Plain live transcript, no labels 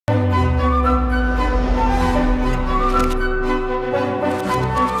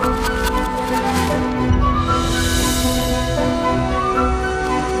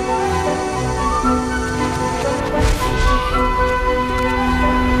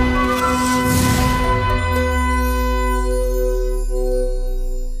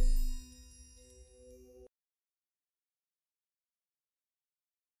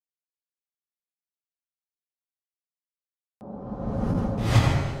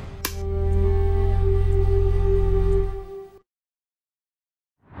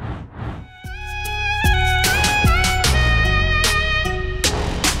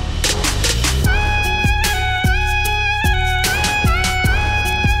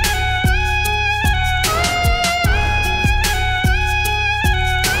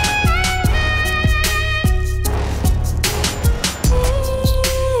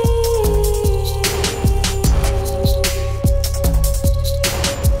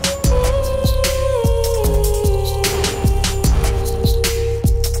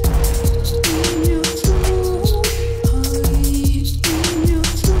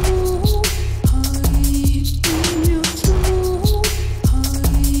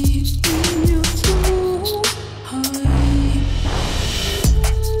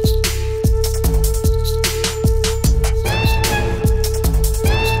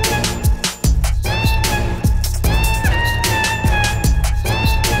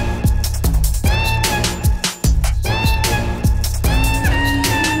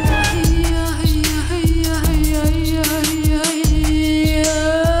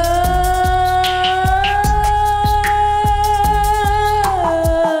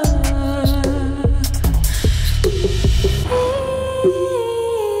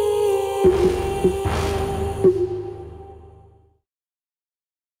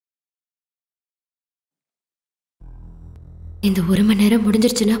இந்த 1 மணி நேரம்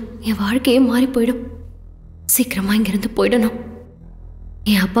முடிஞ்சிருச்சுன்னா என் வாழ்க்கையே மாறி போயிடும். சீக்கிரமா இங்கிருந்து போயிடணும்.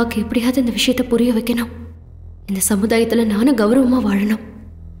 என் அப்பாவுக்கு எப்படியாவது இந்த விஷயத்தை புரிய வைக்கணும். இந்த சமுதாயத்துல நானும் கௌரவமா வாழணும்.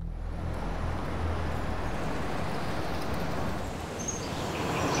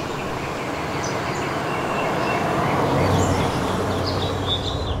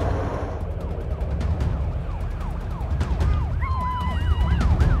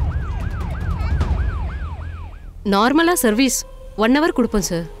 நார்மலா சர்வீஸ் 1 hour கொடுப்போம்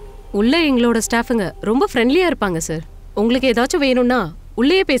சார். உள்ள எங்களோட ஸ்டாஃபுங்க ரொம்ப ஃப்ரெண்ட்லியா இருப்பாங்க சார். உங்களுக்கு ஏதாச்சும் வேணும்னா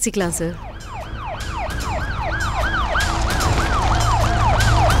உள்ளேயே பேசிக்கலாம் sir.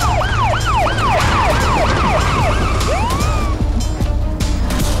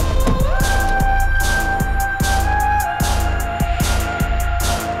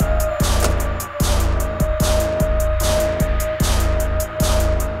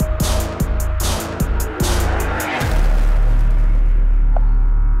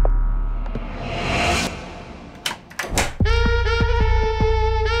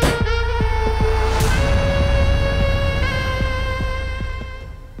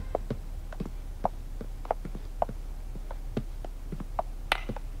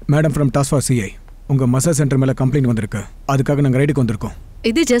 Madam from task for CI, உங்க மசாஜ் சென்டர் மேல கம்ப்ளைண்ட் வந்திருக்கு. அதுக்காக நாங்க ரைடுக்கு வந்திருக்கோம்.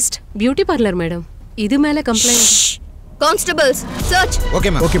 இது ஜஸ்ட் பியூட்டி பார்லர் மேடம். இது மேல complaint. Constables search.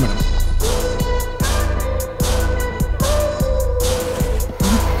 Okay ma'am. Okay madam.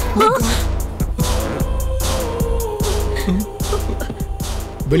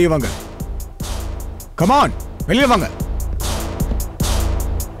 வெளியே வாங்க. கம் ஆன், வெளியே வாங்க.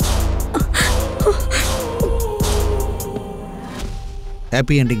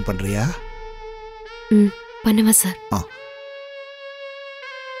 ஹாப்பி எண்டிங் பண்றியா? பண்ணுவா சார்.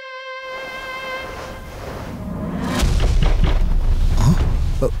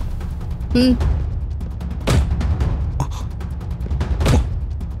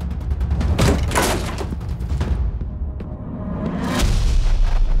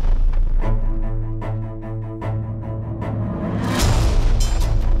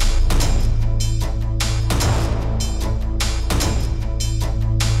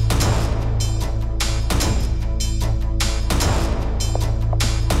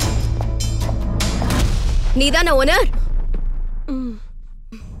 நீதான ஓனர்?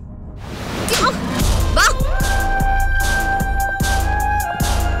 வா.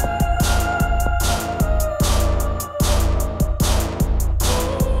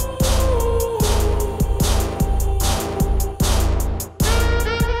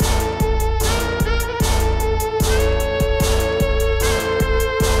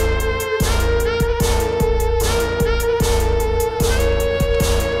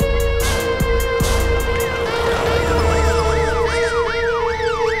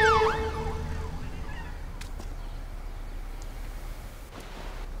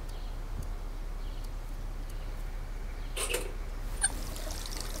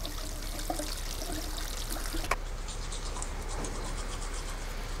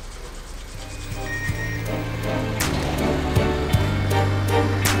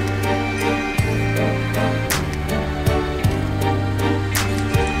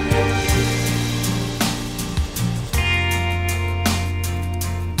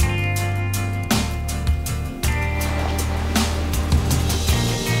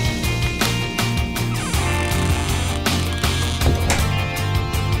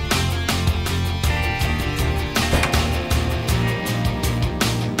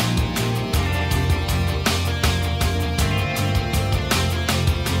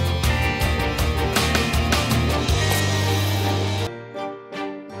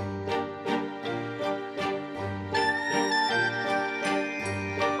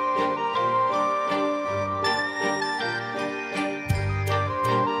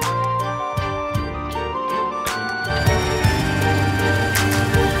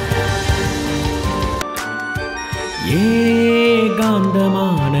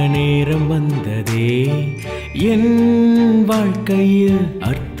 ஏகாந்தமான நேரம் வந்ததே, என் வாழ்க்கையில்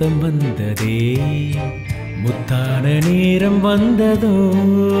அர்த்தம் வந்ததே, முத்தான நேரம் வந்ததோ,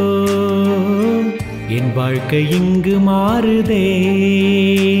 என் வாழ்க்கை இங்கு மாறுதே,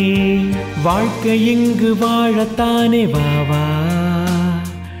 வாழ்க்கை இங்கு வாழத்தானே வாவா,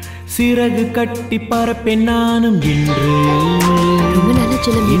 சிறகு கட்டி பறப்பேன் நானும் இன்று,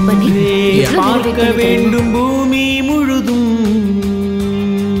 பார்க்க வேண்டும் பூமி முழுதும்,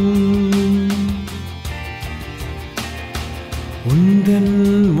 உந்தன்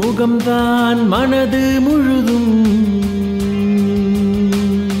முகம்தான் மனது முழுதும்,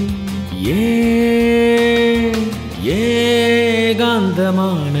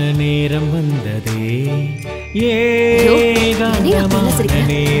 ஏகாந்தமான நேரம் வந்ததே, ஏகாந்தமான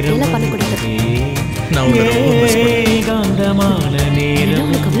நேரம் வந்ததே நான் உன்னை ரொம்ப மிஸ் பண்றேன். காந்தமான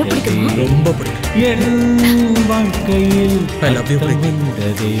நேரம் ரொம்ப பிடிக்கும். என் வாழ்க்கையில் I love you, Preethi.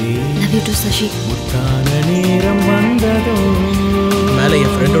 வந்ததே லவ் யூ டு சசி. முத்தான நேரம் வந்ததோ மேலே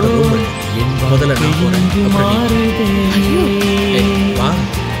என் ஃப்ரெண்டோட ரூம் முதல்ல நான் போறேன். இங்கு அப்புறம் நீ. மாறுதே ஏய், வா.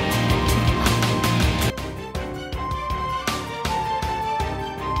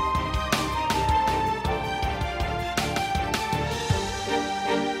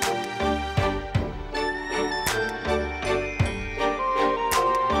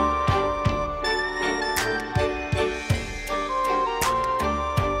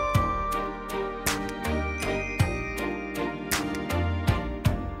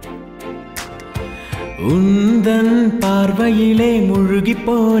 உந்தன் பார்வையிலே முழுகி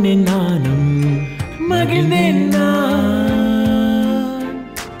போனேன் நானும் மகிழ்ந்தேன் நான்.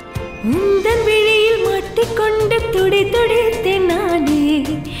 உந்தன் விழியில் மாட்டிக்கொண்டு துடி துடித்தேன் நானே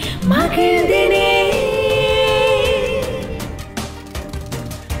மகிழ்ந்தேனே.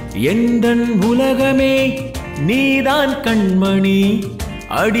 எந்தன் உலகமே நீதான் கண்மணி,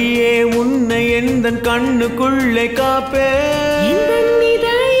 அடியே உன்னை எந்தன் கண்ணுக்குள்ளே காப்பே. எந்தன்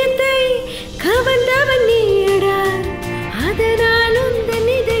இதயத்தை கவர்ந்தவன் நீயடா, அதனால் உந்தன்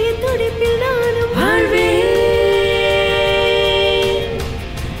இதய துடிப்பில் நானும் வாழ்வேன்.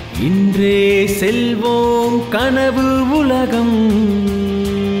 இன்றே செல்வோம் கனவு உலகம்,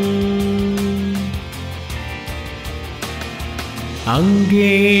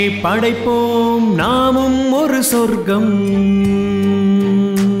 அங்கே படைப்போம் நாமும் ஒரு சொர்க்கம்.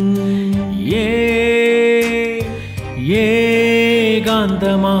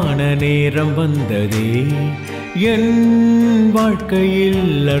 ஏகாந்தமான நேரம் வந்ததே, என்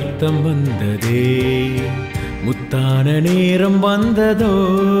வாழ்க்கையில் அர்த்தம் வந்ததே. முத்தான நேரம் வந்ததோ,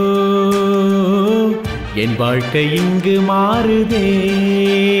 என் வாழ்க்கை இங்கு மாறுதே.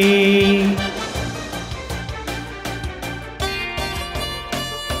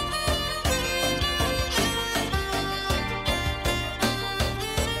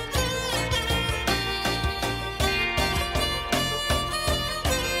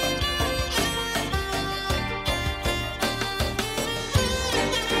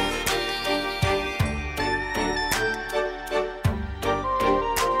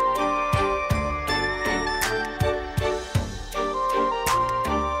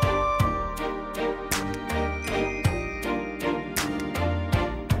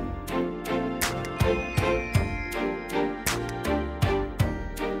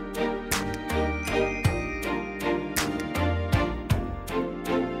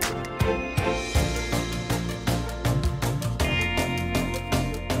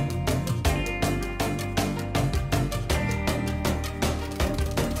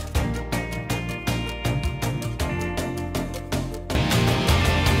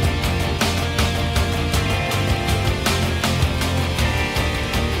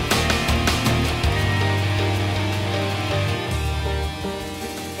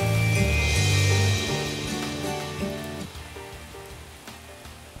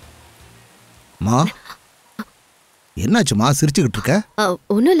 மா என்னாச்சுமா சிரிச்சுக்கிட்டு இருக்க?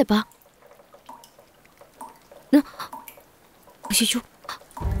 ஒன்றும் இல்லைப்பா. ஐயோ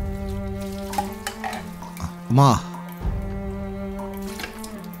அம்மா,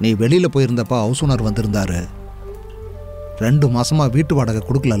 நீ வெளியில போயிருந்தப்பா ஹவுஸ் ஓனர் வந்திருந்தாரு. 2 மாசமா வீட்டு வாடகை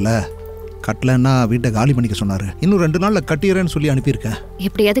கொடுக்கலல்ல, கட்டலன்னா வீட்டை காலி பண்ணிக்க சொன்னாரு. இன்னும் 2 நாள்ல கட்டிடுறேன்னு சொல்லி அனுப்பியிருக்கேன்.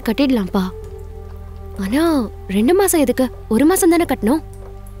 எப்படியாவது கட்டிடலாம்ப்பா. ஆனா 2 மாசம் எதுக்கு? 1 மாசம் தானே கட்டணும்.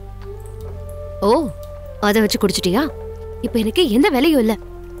 ஓ, அதை வச்சு குடிச்சிட்டியா? இப்ப எனக்கு எந்த வேலையும் இல்ல.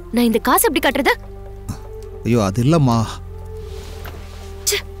 நான் இந்த காசு எப்படி கட்டுறது? ஐயோ அது இல்லம்மா,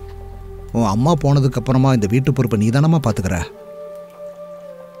 உன் அம்மா போனதுக்கு அப்புறமா இந்த வீட்டு பொறுப்பை நீ தானம்மா பாத்துக்கிற.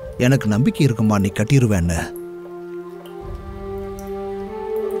 எனக்கு நம்பிக்கை இருக்குமா நீ கட்டிடுவேன்னு.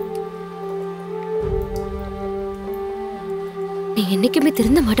 நீ என்னைக்குமே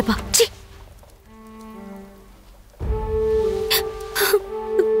திருந்த மாட்டப்பா. ச்சீ.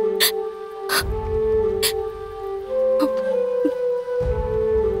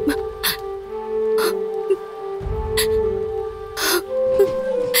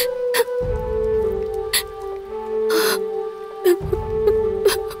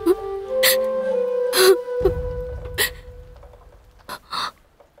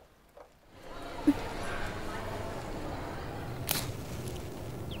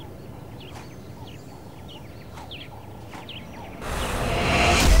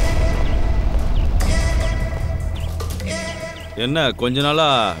 என்ன கொஞ்ச நாளா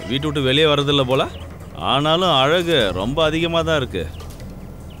வீட்டு விட்டு வெளியே வரதில்லை போல. ஆனாலும் அழகு ரொம்ப அதிகமாக தான் இருக்கு.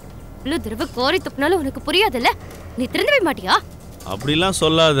 இவ்வளவு தடவை கோரி துப்புனாலும் உனக்கு புரியாதுல்ல. நீ திருந்தவே மாட்டியா? அப்படிலாம்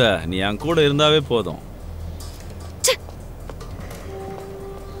சொல்லாத, நீ என் கூட இருந்தாவே போதும்.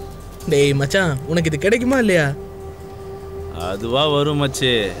 டேய் மச்சான், உனக்கு இது கிடைக்குமா இல்லையா? அதுவா வரும்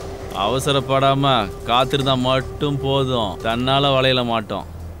மச்சி. அவசரப்படாம காத்திருந்தா மட்டும் போதும், தன்னால வளையல மாட்டோம்.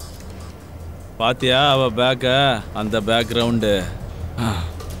 பாத்தியா அவ பேக்க? அந்த பேக்ரவுண்டு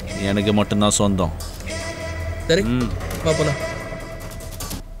எனக்கு மட்டும்தான் சொந்தம். சரி வா போலாம்.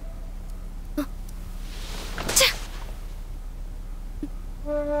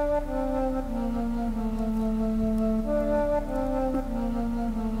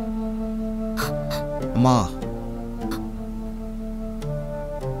 அம்மா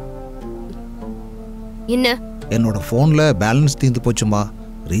என்ன? என்னோட ஃபோனில் பேலன்ஸ் தீர்ந்து போச்சுமா,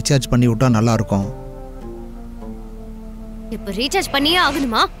 ரீசார்ஜ் பண்ணி விட்டா நல்லா இருக்கும். இப்ப ரீசார்ஜ் பண்ணியே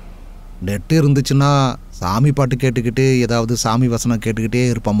ஆகணுமா? நெட் இருந்துச்சுன்னா சாமி பாட்டு கேட்டுக்கிட்டு ஏதாவது சாமி வசனம் கேட்டுக்கிட்டே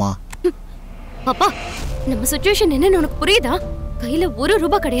இருப்பம்மா. அப்பா, நம்ம சிச்சுவேஷன் என்னன்னு உனக்கு புரியுதா? கையில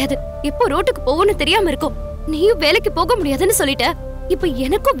 ₹1 கிடையாது. எப்போ ரோட்டுக்கு போவோன்னு தெரியாம இருக்கும். நீயும் வேலைக்கு போக முடியாதுன்னு சொல்லிட்ட. இப்ப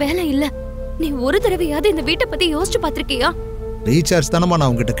எனக்கும் வேலை இல்ல. நீ ஒரு தடவையாவது இந்த வீட்டை பத்தி யோசிச்சு பாத்திருக்கியா? ரீசார்ஜ் தானம்மா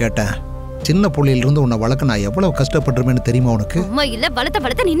நான் உங்ககிட்ட கேட்டேன். சின்ன புள்ளையிலிருந்து உன்னை வளர்க்க நான் எவ்வளவு கஷ்டப்பட்டுருமேன்னு தெரியுமா உனக்கு? அம்மா இல்ல,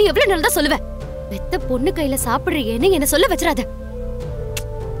 வளர்த்த நீ எவ்வளவு நல்லதா சொல்லுவ. பெத்த பொண்ணு கையில சாப்பிடுறியேன்னு என்ன சொல்ல வச்சிராத.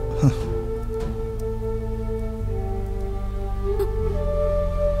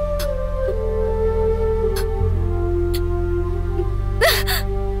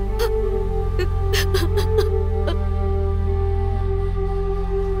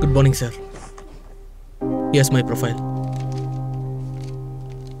 Good morning sir. S my profile.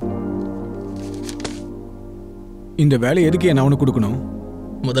 இந்த வேலை எதுக்கு நான் அவனுக்கு கொடுக்கணும்?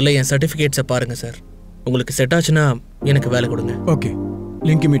 முதல்ல என் சர்டிஃபிகேட்ஸை பாருங்க சார். உங்களுக்கு செட் ஆச்சுன்னா எனக்கு வேலை கொடுங்க. Okay,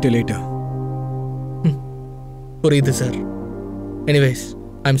 link meet later. புரியுது sir. Anyways,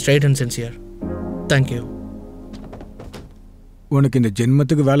 I am straight and sincere. Thank you. உனக்கு இந்த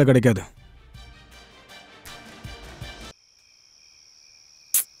ஜென்மத்துக்கு வேலை கிடைக்காது.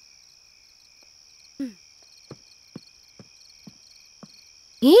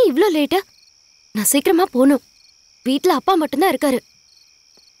 ஏன் இவ்ளோ லேட்டா? நான் சீக்கிரமா போகணும். வீட்ல அப்பா மட்டும்தான் இருக்காரு.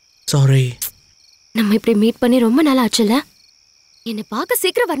 சாரி. நம்ம இப்படி மீட் பண்ணி ரொம்ப நாள் ஆச்சுல்ல? என்னை பார்க்க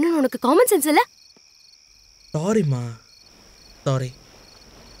சீக்கிரம் வரணும்னு உனக்கு காமன் சென்ஸ் இல்ல? சாரிம்மா, சாரி.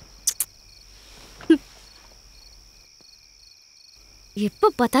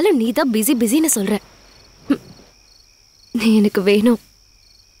 எப்ப பார்த்தாலும் நீ தான் பிஸின்னு சொல்ற. நீ எனக்கு வேணும்.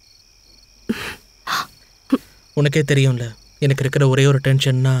 உனக்கே தெரியும்ல, எனக்கு இருக்கிற ஒரே ஒரு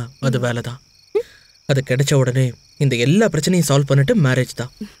டென்ஷன்னா அது வேலை தான். அது கிடைச்ச உடனே இந்த எல்லா பிரச்சனையும் சால்வ் பண்ணிட்டு மேரேஜ்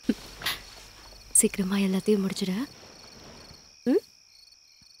தான். சீக்கிரமா எல்லாத்தையும் முடிச்சிட.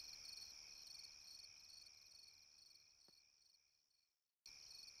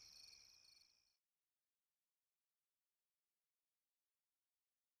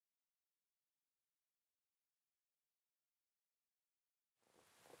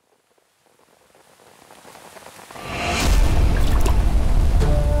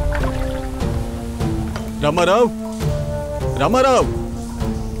 ராமாராவ்,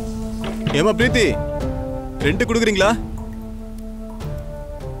 ஏமா பிரீத்தி, ரெண்ட் கொடுக்குறீங்களா?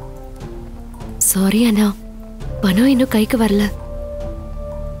 சாரி அண்ணா, பணம் இன்னும் கைக்கு வரல.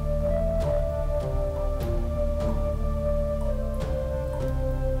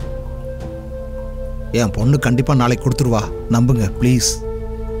 என் பொண்ணு கண்டிப்பா நாளைக்கு கொடுத்துருவா, நம்புங்க ப்ளீஸ்.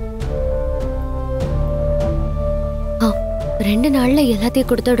 2 நாள்ல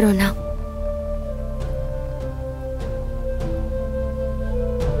எல்லாத்தையும் கொடுத்துடுறோம்ண்ணா.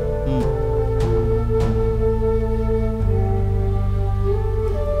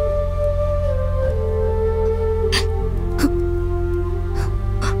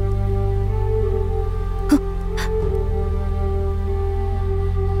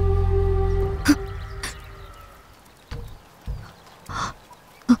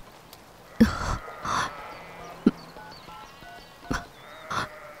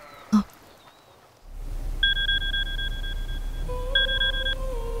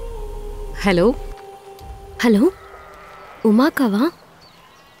 Hello hello, உமாக்காவா?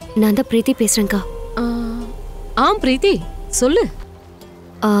 நான் தான் பிரீத்தி பேசுறேன்க்கா. பிரீத்தி சொல்லு.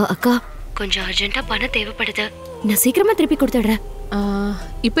 அக்கா, கொஞ்சம் அர்ஜென்ட்டா பணம் தேவைப்படுது. நான் சீக்கிரமா திருப்பி கொடுத்துடுறேன்.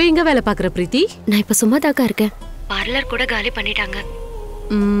 இப்போ எங்க வேலை பார்க்குற பிரீத்தி? நான் இப்போ சும்மா தாக்கா இருக்கேன். பார்லர் கூட காலி பண்ணிட்டாங்க.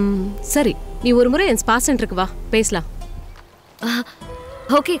 சரி, நீ ஒரு முறை என் ஸ்பா சென்டருக்கு வா, பேசலாம்.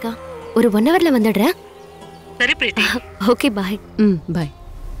 ஓகேக்கா, ஒரு 1 ஹவர்ல வந்துடுறேன். சரி பிரீத்தி. ஓகே, பாய். பாய்.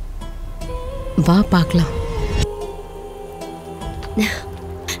 வா பார்க்கலாம்.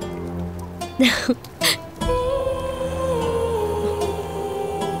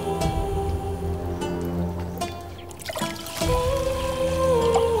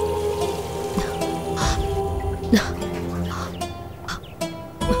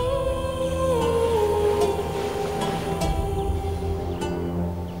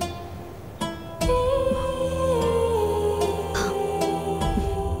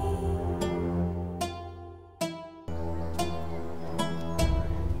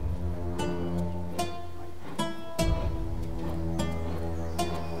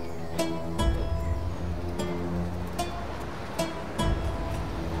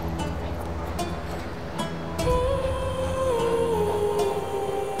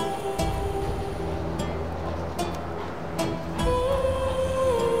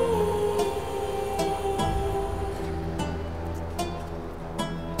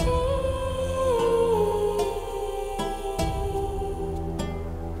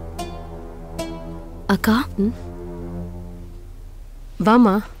 அக்கா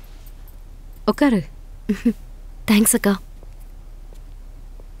வாமா உட்காரு. தேங்க்ஸ் அக்கா.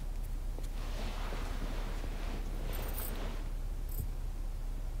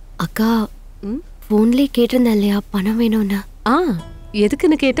 அக்கா ஃபோன்லேயே கேட்டிருந்தேன் இல்லையா பணம் வேணும்னு.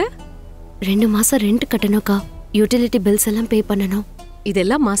 எதுக்குன்னு கேட்ட? 2 மாசம் ரெண்ட் கட்டணும்க்கா. யூட்டிலிட்டி பில்ஸ் எல்லாம் பே பண்ணணும்.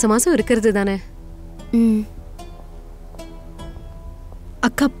 இதெல்லாம் மாசம் மாசம் இருக்கிறது தானே.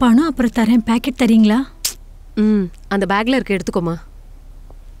 அக்கா பணம் அப்புறம் தரேன், பேக்கெட் தரீங்களா? அந்த பேக்ல இருக்க எடுத்துக்கோமா.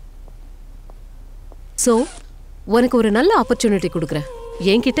 ஸோ உனக்கு ஒரு நல்ல ஆப்பர்ச்சுனிட்டி கொடுக்குறேன்.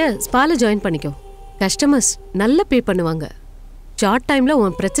 என்கிட்ட ஸ்பால ஜாயின் பண்ணிக்கோ. கஸ்டமர்ஸ் நல்லா பே பண்ணுவாங்க. ஷார்ட் டைம்ல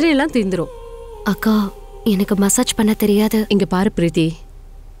உன் பிரச்சனையெல்லாம் தீர்ந்துரும். அக்கா எனக்கு மசாஜ் பண்ண தெரியாது. இங்க பாரு பிரீத்தி,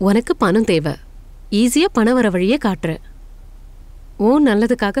 உனக்கு பணம் தேவை. ஈஸியா பணம் வர வழியே காட்டுறேன். உன்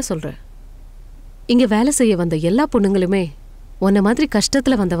நல்லதுக்காக சொல்றேன். இங்க வேலை செய்ய வந்த எல்லா பொண்ணுங்களுமே உன்ன மாதிரி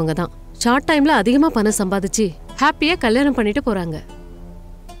கஷ்டத்துல வந்தவங்க தான். ஷார்ட் டைம்ல அதிகமா பணம் சம்பாதிச்சு ஹாப்பியா கல்யாணம் பண்ணிட்டு போறாங்க.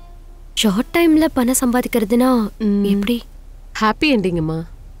 ஷார்ட் டைம்ல பணம் சம்பாதிக்கிறதுனா எப்படி? ஹாப்பி எண்டிங்கம்மா.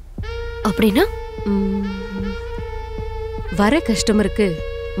 அப்படின்னா வர கஸ்டமருக்கு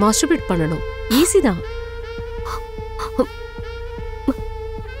மாஸ்டர்பேட் பண்ணணும். ஈஸி தான்.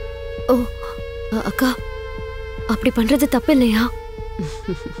 ஓ அக்கா, அப்படி பண்றது தப்பு இல்லையா?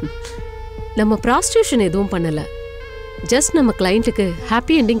 நம்ம ப்ராஸ்டியூஷன் எதுவும் பண்ணல. ஜஸ்ட் நம்ம கிளையண்ட்டுக்கு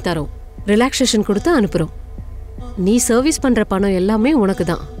ஹாப்பி எண்டிங் தரோம். ரிலாக்ஸேஷன் கொடுத்து அனுப்புறோம். நீ சர்வீஸ் பண்ற பணம் எல்லாமே உனக்கு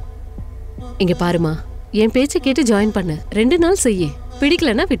தான். இங்க பாருமா, என் பேச்சை கேட்டு ஜாயின் பண்ணு. 2 நாள் செய்ய,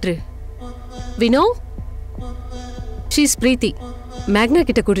 பிடிக்கலன்னா விட்டுரு. வினோ, ஷீஸ் பிரீத்தி. மேக்னா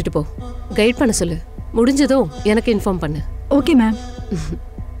கிட்ட கூட்டிட்டு போ. கைட் பண்ண சொல்லு. முடிஞ்சதும் எனக்கு இன்ஃபார்ம் பண்ணு. Okay ma'am.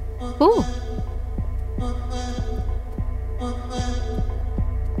 ஓ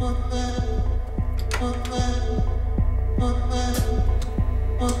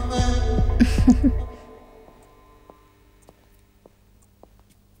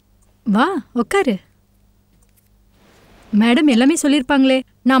வா உட்காரு. மேடம் எல்லாமே சொல்லியிருப்பாங்களே,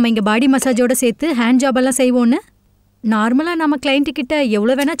 நாம இங்க பாடி மசாஜோட சேர்த்து ஹேண்ட் ஜாப் எல்லாம் செய்வோன்னு. நார்மலா நம்ம கிளைண்ட்டு கிட்ட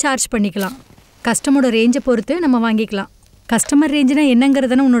எவ்வளோ வேணா சார்ஜ் பண்ணிக்கலாம். கஸ்டமரோட ரேஞ்சை பொறுத்து நம்ம வாங்கிக்கலாம். கஸ்டமர் ரேஞ்சுனா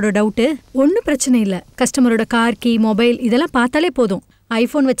என்னங்கிறதானே உன்னோட டவுட்டு? ஒன்றும் பிரச்சனை இல்லை. கஸ்டமரோட கார் கீ, மொபைல் இதெல்லாம் பார்த்தாலே போதும்.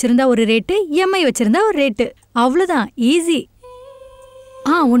 ஐஃபோன் வச்சிருந்தா ஒரு ரேட்டு, இஎம்ஐ வச்சிருந்தா ஒரு ரேட்டு. அவ்வளோதான், ஈஸி.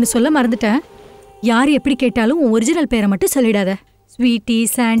 ஒன்று சொல்ல மறந்துட்டேன். யார் எப்படி கேட்டாலும் உன் ஒரிஜினல் பேரை மட்டும் சொல்லிடாத. ஸ்வீட்டி,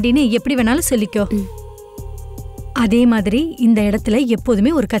 சாண்டின்னு எப்படி வேணாலும் சொல்லிக்கோ. அதே மாதிரி இந்த இடத்துல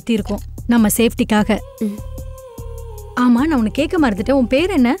எப்போதுமே ஒரு கத்தி இருக்கும், நம்ம சேஃப்டிக்காக. ஆமா, நான் உன்னை கேட்க மறந்துட்டேன். உன்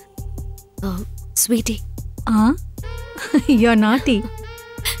பேர் என்ன? ஸ்வீட்டி. யூ நாட்டி.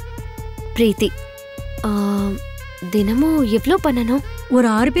 பிரீத்தி. தினமும் எவ்வளோ பண்ணணும்? ஒரு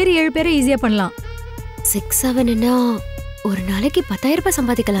 6 பேர் 7 பேரை ஈஸியா பண்ணலாம். 6-7ன்னா ஒரு நாளைக்கு 10,000 ரூபாய்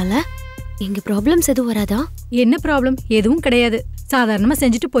சம்பாதிக்கலாம்ல? இங்க ப்ராப்ளம்ஸ் எதுவும் வராதா? என்ன ப்ராப்ளம்? எதுவும் கிடையாது. சாதாரணமா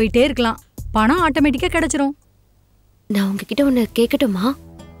செஞ்சுட்டு போயிட்டே இருக்கலாம். பணம் ஆட்டோமேட்டிக்கா கிடைச்சிரும். நான் உங்ககிட்ட ஒன்று கேட்கட்டுமா?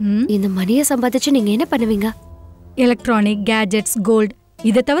 இந்த மணியை சம்பாதிச்சு நீங்க என்ன பண்ணுவீங்க? எலக்ட்ரானிக், கேஜெட்ஸ், கோல்டு,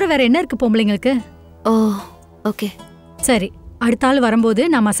 இதை தவிர வேற என்ன இருக்கு பொம்பளைங்களுக்கு? ஓ ஓகே. சரி, அடுத்த ஆள் வரும்போது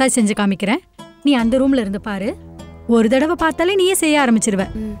நான் மசாஜ் செஞ்சு காமிக்கிறேன். நீ அந்த ரூம்ல இருந்து பாரு. ஒரு தடவை பார்த்தாலே நீயே செய்ய ஆரம்பிச்சிருவ.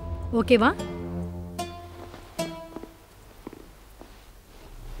 ஓகேவா?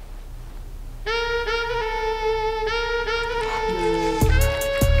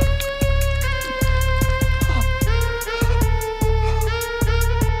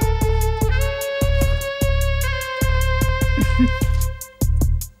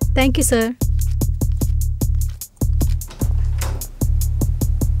 Thank you sir.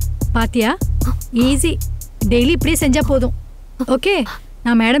 பாத்தியா, ஈஸி. டெய்லி இப்படியே செஞ்சா போதும். ஓகே,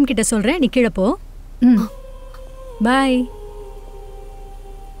 நான் மேடம் கிட்ட சொல்றேன். நீ கீழே போ. பாய்.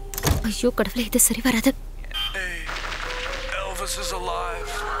 ஐயோ கடவுளே, இது சரி வராது.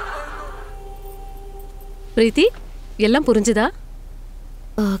 பிரீத்தி, எல்லாம் புரிஞ்சுதா?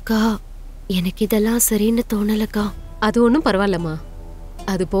 அக்கா, எனக்கு இதெல்லாம் சரின்னு தோணலக்கா. அது ஒன்றும் பரவாயில்லம்மா,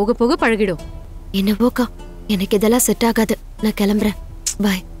 அது போக போக பழகிடும். என்னவோக்கா, எனக்கு இதெல்லாம் செட் ஆகாது. நான் கிளம்புறேன்.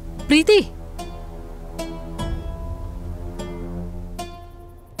 பாய். பிரீத்தி,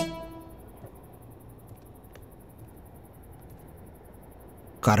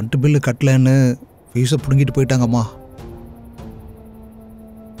 கரண்ட் பில்லு கட்டலன்னு ஃபீஸை பிடுங்கிட்டு போயிட்டாங்கம்மா.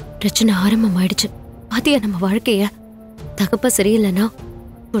 பிரச்சனை ஆரம்பமாயிடுச்சு. பாத்தியா நம்ம வாழ்க்கைய? தகப்ப சரியில்லைன்னா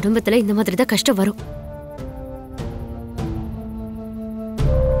குடும்பத்துல இந்த மாதிரி தான் கஷ்டம் வரும்.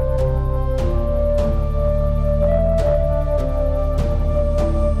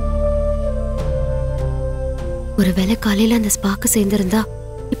 ஒருவேளை காலையில அந்த ஸ்பாக்கு சேர்ந்திருந்தா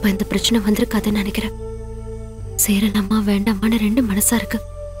இப்ப இந்த பிரச்சனை வந்திருக்காதுன்னு நினைக்கிறேன். சேரலாமா வேண்டாமான்னு ரெண்டு மனசா இருக்கு.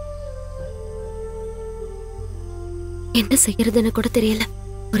 என்ன செய்யறதுன்னு கூட தெரியல.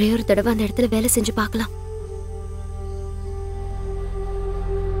 ஒரே ஒரு தடவை அந்த இடத்துல வேலை செஞ்சு பார்க்கலாம்.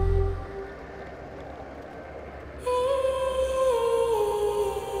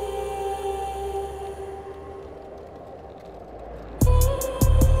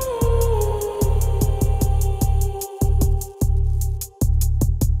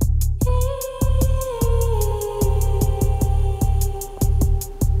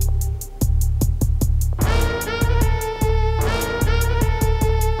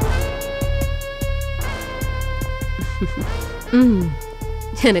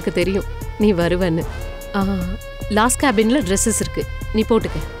 எனக்கு தெரியும் நீ வருவன்னு. லாஸ்ட் கேபின்ல ட்ரெஸ்ஸஸ் இருக்கு, நீ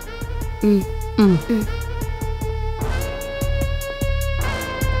போட்டுக்க. ம் ம் ம்.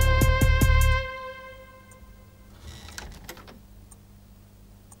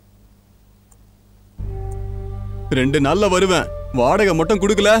 ரெண்டு நாள்ல வருவேன். வாடகை மட்டும்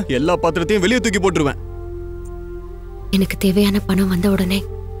கொடுக்கல, எல்லா பாத்திரத்தையும் வெளியே தூக்கி போட்டுருவேன். எனக்கு தேவையான பணம் வந்த உடனே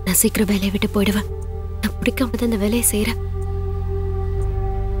நான் சீக்கிரம் வேலையை விட்டு போயிடுவேன். நான் பிடிக்காம தான் இந்த வேலையை செய்யறேன்.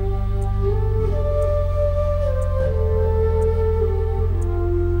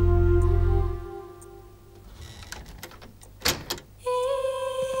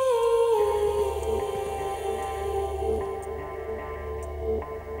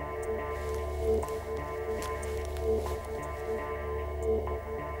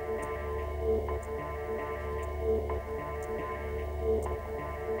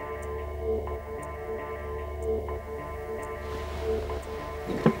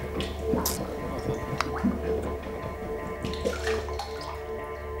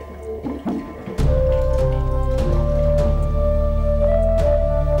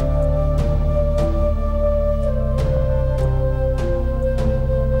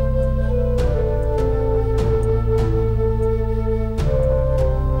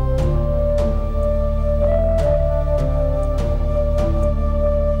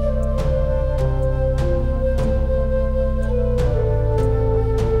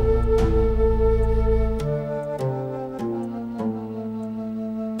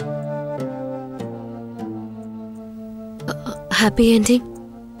 Happy ending.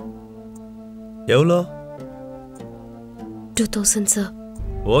 எவ்வளோ? 2000 சார்.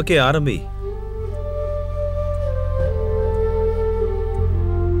 ஓகே, ஆரம்பி.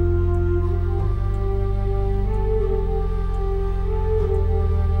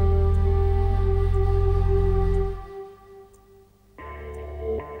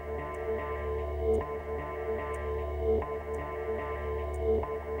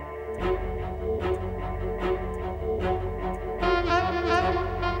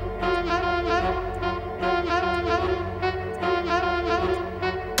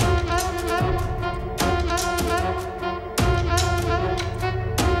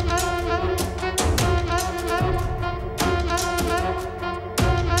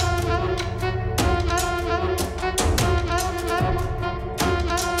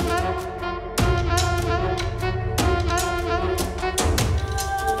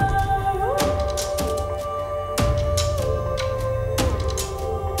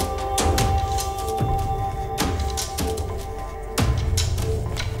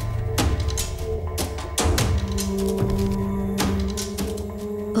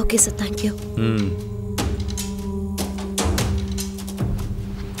 Okay sir, thank you.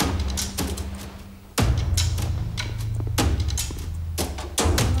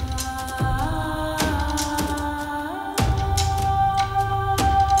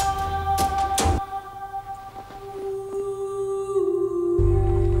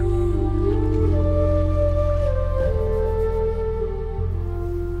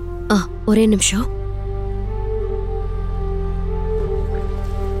 ஒரே நிமிஷம்.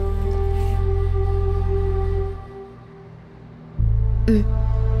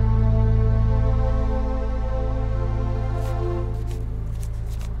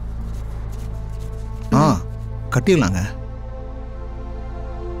 கட்டிடலாங்க.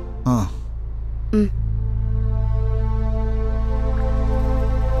 ஆ ம்.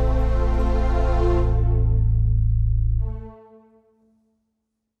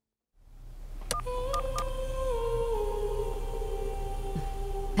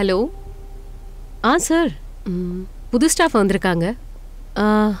 ஹலோ. சார், புது ஸ்டாஃப் வந்திருக்காங்க.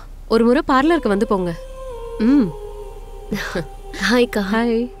 ஒரு முறை பார்லருக்கு வந்து போங்க. ம். ஹாய்க்கா.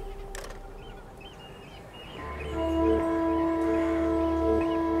 ஹாய்.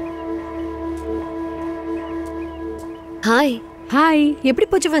 ஹாய். ஹாய், எப்படி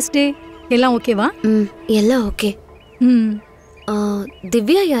போச்சு ஃபர்ஸ்ட் டே? எல்லாம் ஓகேவா? எல்லாம் ஓகே.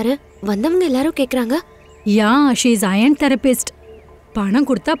 திவ்யா யாரு? வந்தவங்க எல்லாரும் கேக்குறாங்க. யா, ஷீ இஸ் அயன் தெரபிஸ்ட். பணம்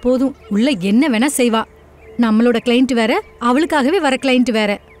கொடுத்தா போதும், உள்ள என்ன வேணா செய்வா. நம்மளோட கிளைண்ட் வேற, அவளுக்காகவே வர கிளைண்ட்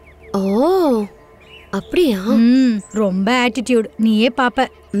வேற. ஓ அப்படியா? ரொம்ப ஆட்டிடியூட். நீயே பாப்ப.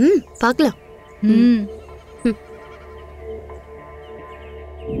 பார்க்கலாம்.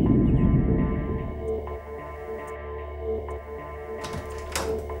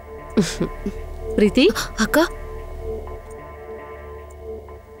 பிரீத்தி அக்கா,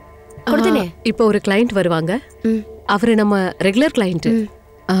 கொடுத்தனே. இப்போ ஒரு கிளைண்ட் வருவாங்க. அவரு நம்ம ரெகுலர் கிளைண்ட்.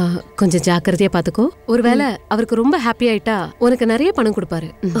 கொஞ்சம் ஜாக்கிரதையா பாத்துக்கோ. ஒருவேளை அவருக்கு ரொம்ப ஹாப்பி ஆயிட்டா உனக்கு நிறைய பணம் கொடுப்பாரு.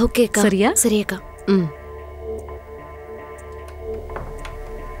 ஓகே சரியா? சரியாக்கா.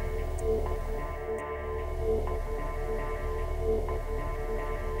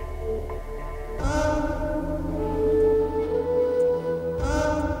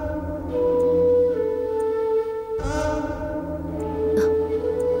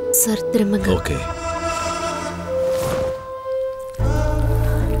 சார் திரும்பங்க. ஓகே.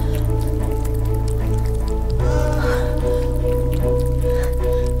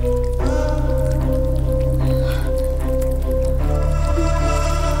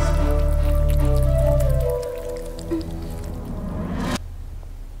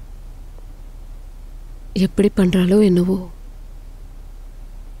 எப்படி பண்றாளோ என்னவோ.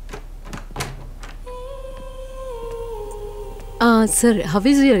 Sir, how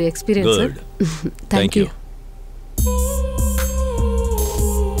is your experience, Good. sir? Thank you.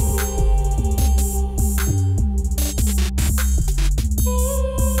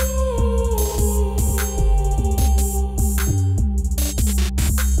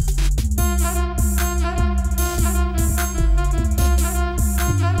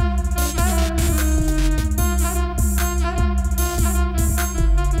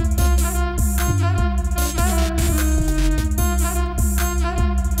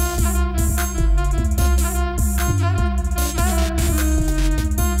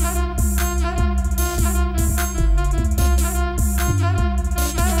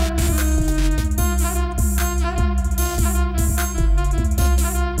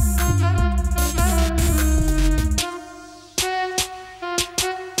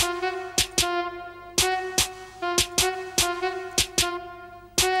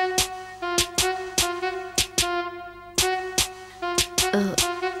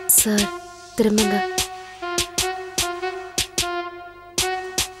 Sir திரும்பங்க.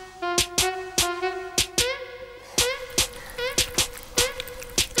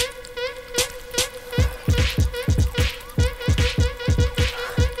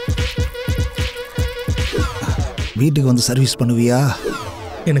 வீட்டுக்கு வந்து சர்வீஸ் பண்ணுவியா?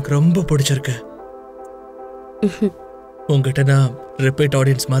 எனக்கு ரொம்ப பிடிச்சிருக்கு. உங்ககிட்ட நான் ரிப்பீட்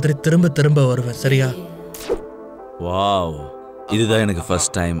ஆடியன்ஸ் மாதிரி திரும்ப திரும்ப வருவேன். சரியா? வாவ், இதுதான் எனக்கு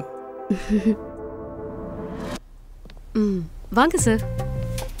ஃபர்ஸ்ட் டைம். வாங்க சார்.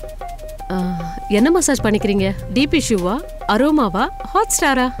 என்ன மசாஜ் பண்ணிக்கிறீங்க? DP ஷூவா, அரோமாவா, hot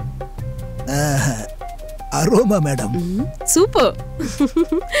ஸ்டாரா? Aroma madam. Super.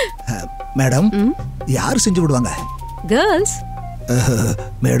 Madam, யார் செஞ்சு விடுவாங்க? கேர்ள்ஸ்.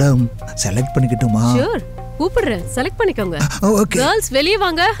 Madam, select பண்ணிக்கிட்டுமா? ஷூர், கூப்பிடுறேன், செலக்ட் பண்ணிக்கோங்க. ஓகே. கேர்ள்ஸ் வெளியே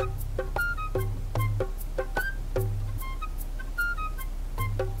வாங்க.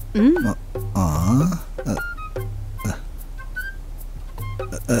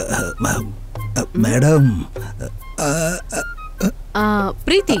 மேடம்.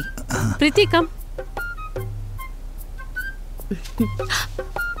 பிரீத்தி, பிரீத்தி கம்.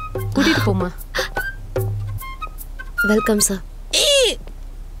 கூட்டிட்டு போமா. Welcome sir.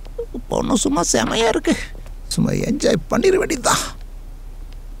 பொண்ணு சும்மா செமையா இருக்கு. சும்மா என்ஜாய் பண்ணிட வேண்டியதுதான்.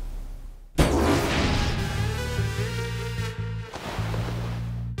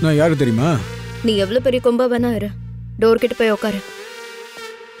 நான் யாரு தெரியுமா? நீ எவ்வளவு பெரிய கொம்பா வேணா இரு, டோர் கிட்ட போய் உட்காரு.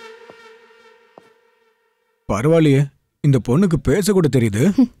 பரவாயில்லையே, இந்த பொண்ணுக்கு பேச கூட தெரியுது.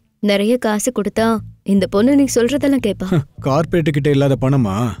 நிறைய காசு கொடுத்தா இந்த பொண்ணு நீ சொல்றதெல்லாம் கேப்பா. கார்பரேட் கிட்ட இல்லாத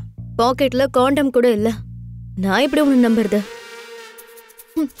பணமா? பாக்கெட்ல காண்டம் கூட இல்ல. நான் எப்படி உன்னை நம்புறது?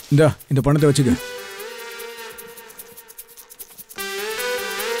 இந்த பணத்தை வச்சுக்க.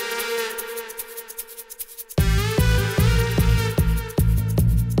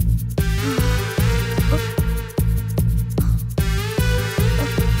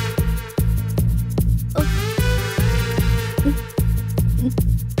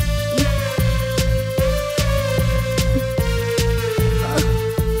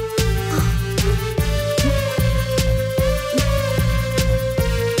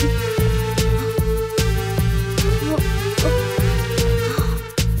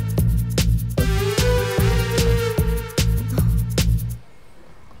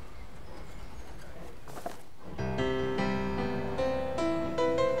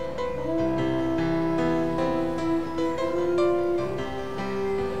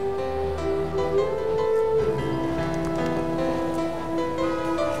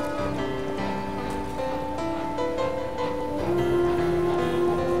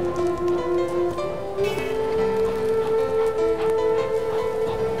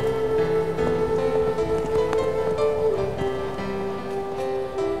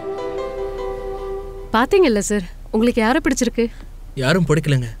 பாத்தீங்கல்ல சார், உங்களுக்கு யாரை பிடிச்சிருக்கு? யாரும்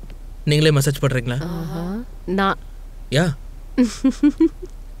பிடிக்கலங்க. நீங்களே மசாஜ் பண்றீங்களா? நான் யா.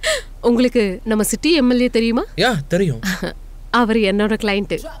 உங்களுக்கு நம்ம சிட்டி எம்எல்ஏ தெரியுமா? யா தெரியும். அவர் என்னோட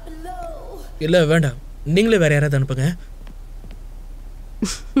கிளையண்ட். இல்ல வேண்டாம், நீங்களே வேற யாராவது அனுப்புங்க.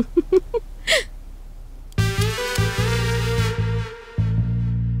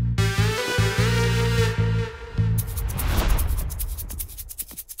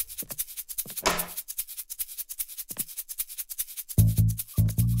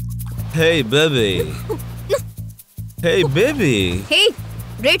 Hey baby. Hey baby. Hey,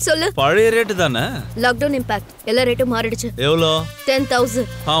 rate சொல்லு. பழைய ரேட் தானே? லாக்டவுன் இம்பாக்ட் எல்லா ரேட்டும் மாறிடுச்சு. எவ்வளோ? 10,000.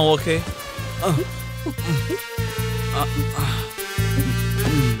 Okay.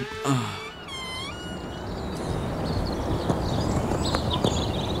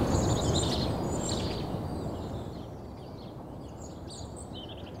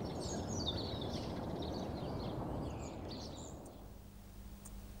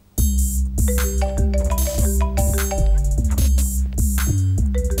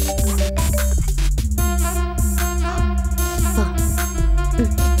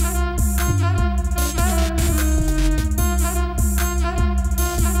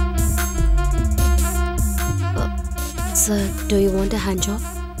 Sir, do you want a hand job?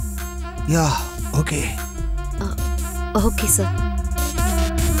 Yeah, okay. Okay, sir.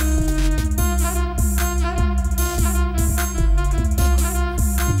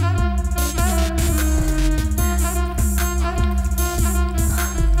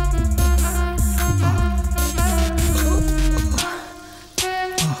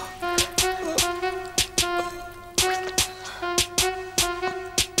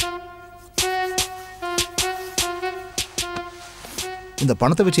 இந்த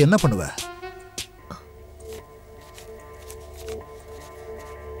பணத்தை வச்சு என்ன பண்ணுவ?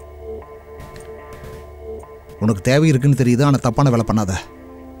 உனக்கு தேவை இருக்குன்னு தெரியுது, ஆனால் தப்பான வேலை பண்ணாத.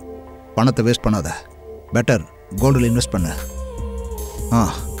 பணத்தை வேஸ்ட் பண்ணாத. பெட்டர் கோல்டில் இன்வெஸ்ட் பண்ணு.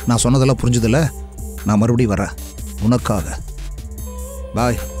 நான் சொன்னதெல்லாம் புரிஞ்சுதில்ல? நான் மறுபடியும் வரேன் உனக்காக.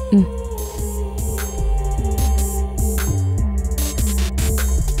 பாய்.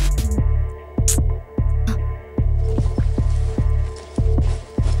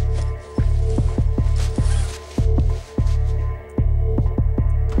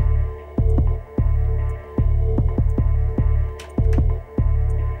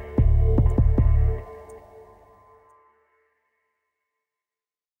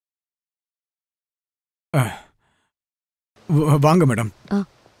 வாங்க மேடம்.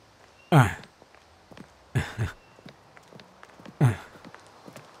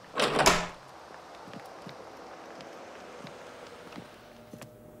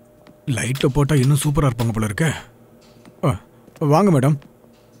 லைட்டை போட்டால் இன்னும் சூப்பராக இருப்பாங்க போல இருக்க. வாங்க மேடம்.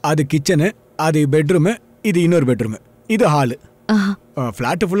 அது கிச்சனு, அது பெட்ரூமு, இது இன்னொரு பெட்ரூமு, இது ஹாலு.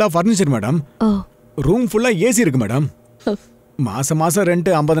 ஃப்ளாட்டு ஃபுல்லாக ஃபர்னிச்சர் மேடம். ரூம் ஃபுல்லாக ஏசி இருக்கு மேடம். மாதம் மாதம்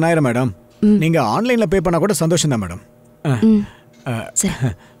ரெண்ட் 50,000 மேடம். நீங்கள் ஆன்லைனில் பே பண்ணால் கூட சந்தோஷம் தான் மேடம்.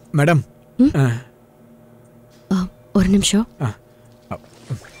 மேடம் ஒரு நிமிஷம்.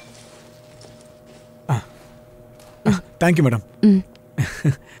 Thank you madam.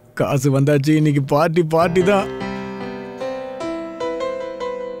 காசு வந்தாச்சு, இன்னைக்கு பார்ட்டி தான்.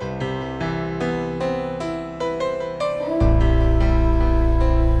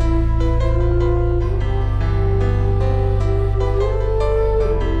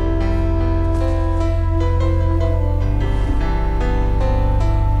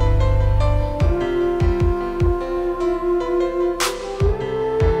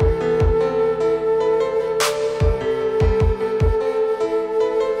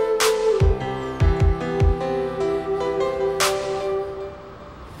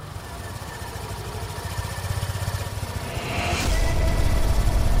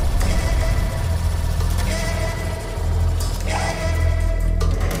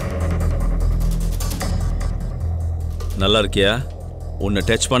 நல்லா இருக்கியா? உன்னை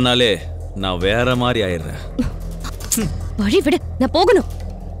டச் பண்ணாலே நான் வேற மாதிரி ஆயிடுறேன். வழி விடு, நான் போகணும்.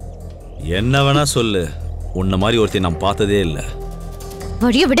 என்ன வேணா சொல்லு, உன்ன மாதிரி ஒருத்தி நான் பார்த்ததே இல்லை.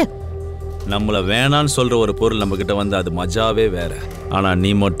 வழிய விடு. நம்மள வேணான்னு சொல்ற ஒரு பொருள் நம்ம கிட்ட வந்து அது மஜாவே வேற. ஆனா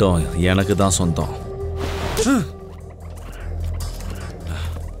நீ மட்டும் எனக்கு தான் சொந்தம்.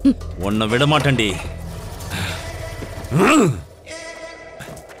 உன்னை விட மாட்டேன்டி.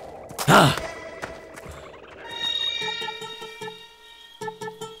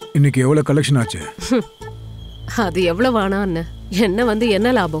 இன்னைக்கு எவ்வளவு கலெக்ஷன் ஆச்சு? அது எவ்வளவு ஆனான்னு என்ன வந்து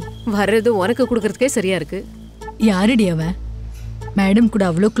என்ன லாபம்? வர்றது உனக்கு கொடுக்கறதுக்கே சரியா இருக்கு. யாருடி அவன்? மேடம் கூட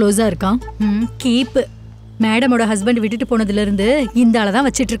அவ்வளோ க்ளோஸா இருக்கான். கீப்பு. மேடமோட ஹஸ்பண்ட் விட்டுட்டு போனதுல இருந்து இந்த ஆளை தான்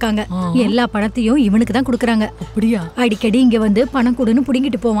வச்சிட்டு இருக்காங்க. எல்லா பணத்தையும் இவனுக்கு தான் கொடுக்கறாங்க. அப்படியா? அடிக்கடி இங்க வந்து பணம் கொடுன்னு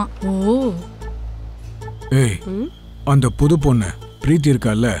புடிங்கிட்டு போவான். ஓ. ஏய், அந்த புது பொண்ணு பிரீத்தி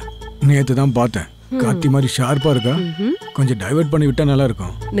இருக்கால, நேத்து தான் பார்த்தேன். காத்தி மாதிரி ஷார்ப்பா இருக்கா. கொஞ்சம் டைவர்ட் பண்ணி விட்டா நல்லா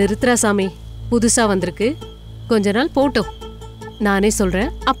இருக்கும். நிறுத்துறா சாமி, புதுசா வந்திருக்கு, கொஞ்ச நாள் போட்டோம். நானே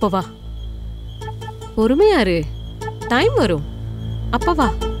சொல்றேன், அப்ப வா. பொறுமையாரு, டைம் வரும், அப்ப வா.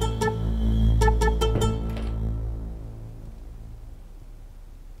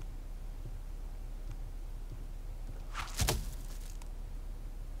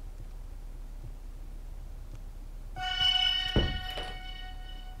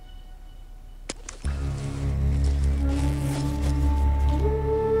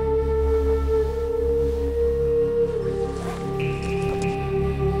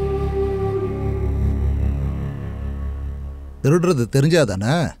 திருடுறது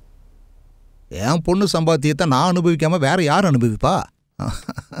தெரிஞ்சாதானே? என் பொண்ணு சம்பாத்தியத்தை நான் அனுபவிக்காம வேற யார் அனுபவிப்பா?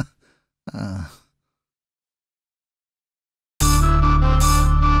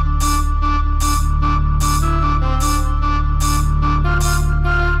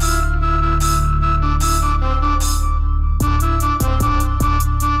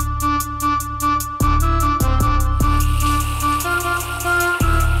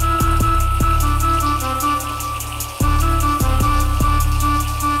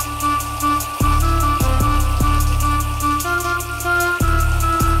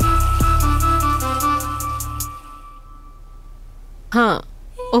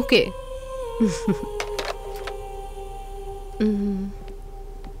 Okay.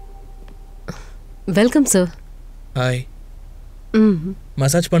 Welcome sir. Hi.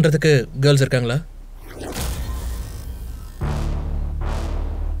 Massage பண்றதுக்கு கேர்ள்ஸ் இருக்காங்களா?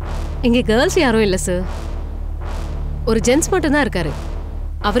 இங்க கேர்ள்ஸ் யாரும் இல்லை சார். ஒரு ஜென்ட்ஸ் மட்டும் தான் இருக்காரு.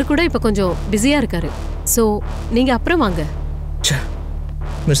 அவர் கூட இப்ப கொஞ்சம் பிஸியா இருக்காரு. ஸோ நீங்க அப்புறம் வாங்க.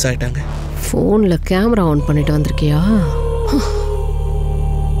 மிஸ் ஆயிட்டாங்க. ஃபோன்ல கேமரா ஆன் பண்ணிட்டு வந்திருக்கியா?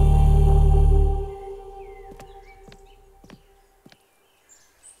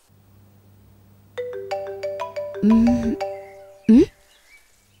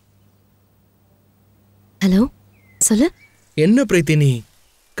 ஹலோ, சொல்லு. என்ன பிரீத்தி, நீ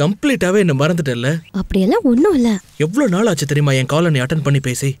கம்ப்ளீட்டாவே என்ன மறந்துட்டல்ல? அப்படியெல்லாம் ஒன்றும் இல்லை. எவ்வளோ நாள் ஆச்சு தெரியுமா என் காலை நீ அட்டன் பண்ணி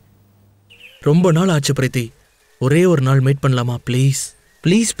பேசி? ரொம்ப நாள் ஆச்சு பிரீத்தி. ஒரே ஒரு நாள் மீட் பண்ணலாமா ப்ளீஸ்?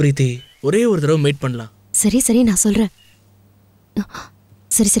 ப்ளீஸ் பிரீத்தி, ஒரே ஒரு தடவை மீட் பண்ணலாம். சரி சரி, நான் சொல்கிறேன்.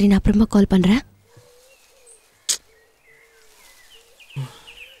 சரி, நான் அப்புறமா கால் பண்ணுறேன்.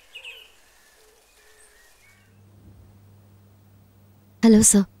 Hello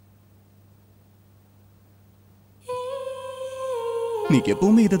sir. நீ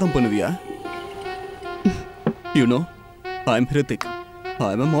எப்பவுமே இதை தான் பண்ணுவியா? You know, I'm Hrithik.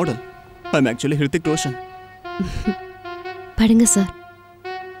 I'm a model. I'm actually Hrithik Roshan. படுங்க சார்.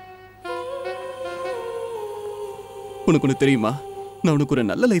 உனக்கு ஒன்று தெரியுமா? நான் உனக்கு ஒரு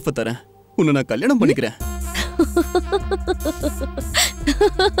நல்ல லைஃபை தரேன். உன்னை நான் கல்யாணம் பண்ணிக்கிறேன்.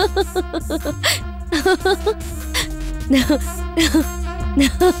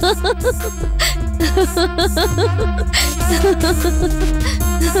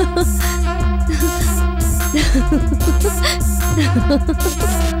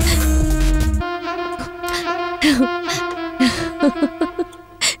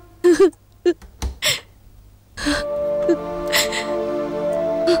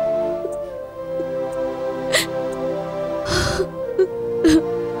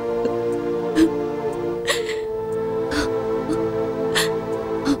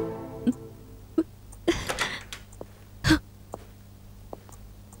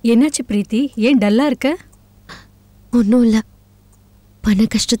 என்னாச்சு பிரீத்தி? ஏன் டல்லா இருக்க? ஒன்றும் இல்லை. பண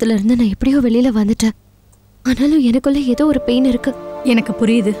கஷ்டத்துல இருந்து நான் எப்படியோ வெளியில வந்துட்டேன். ஆனாலும் எனக்குள்ள ஏதோ ஒரு பெயின் இருக்கு. எனக்கு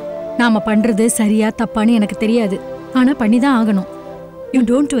புரியுது. நாம பண்றது சரியா தப்பான்னு எனக்கு தெரியாது. ஆனா பண்ணிதான் ஆகணும். You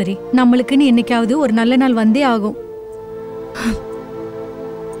don't worry. நம்மளுக்குன்னு என்னைக்காவது ஒரு நல்ல நாள் வந்தே ஆகும்.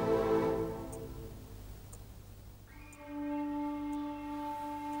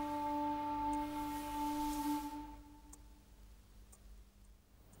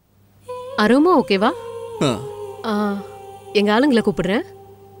 அரோமா ஓகேவா? ஆ, எங்க ஆளுங்களை கூப்பிடுறேன்.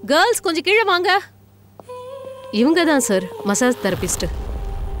 கேர்ள்ஸ் கொஞ்சம் கீழே வாங்க. இவங்க தான் சார் மசாஜ் தெரபிஸ்ட்.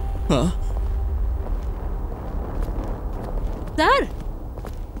 ஆ. சார்,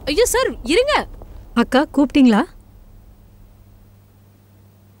 ஐயோ சார் இருங்க. அக்கா கூப்பிட்டீங்களா?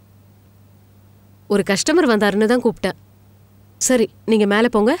 ஒரு கஸ்டமர் வந்தாருன்னு தான் கூப்பிட்டேன். சரி நீங்க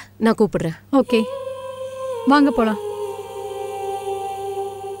மேலே போங்க, நான் கூப்பிடுறேன். ஓகே வாங்க போலாம்.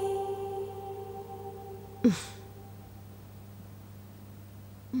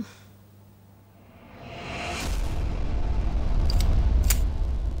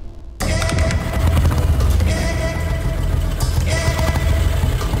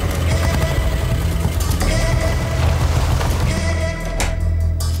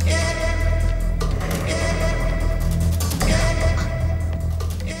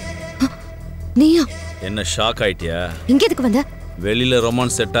 நீயா? என்ன ஷாக் ஆயிட்டியா? இங்க எதுக்கு வந்த? வெளியில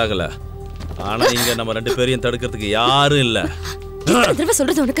ரொமான்ஸ் செட் ஆகல, ஆனா இங்க நம்ம 2 பேரையும் தடுக்கிறதுக்கு யாரும் இல்ல. எத்தனை தடவை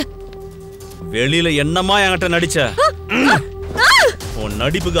சொல்றது உனக்கு? வெளியில என்னமா என்கிட்ட நடிச்ச? உன்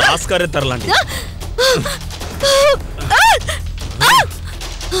நடிப்புக்கு ஆஸ்காரே தரலாண்டி.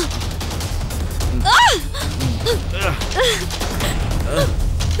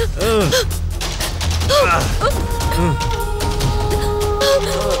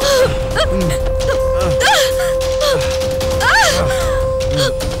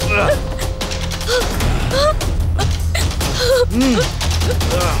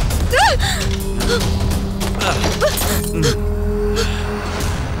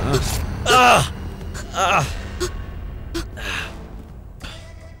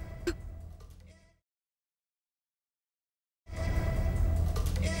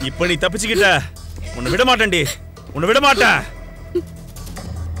 இப்ப நீ தப்பிச்சுக்கிட்ட, உன்னை விட மாட்டேன்டி, உன்னை விட மாட்டேன்.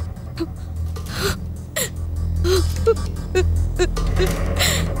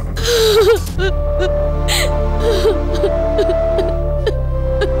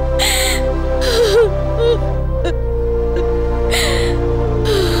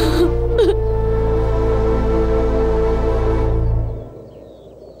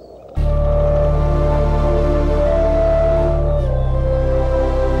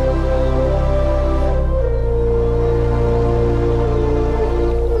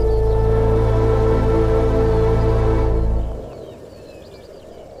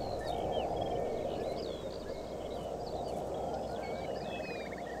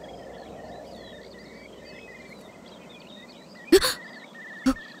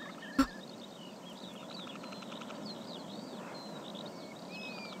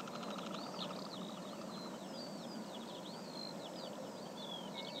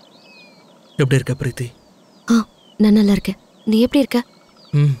 எப்படி இருக்க பிரீத்தி? நான் நல்லா இருக்கேன். நீ எப்படி இருக்க?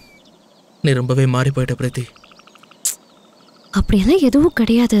 நீ ரொம்பவே மாறி போயிட்ட பிரீத்தி. அப்படியெல்லாம் எதுவும்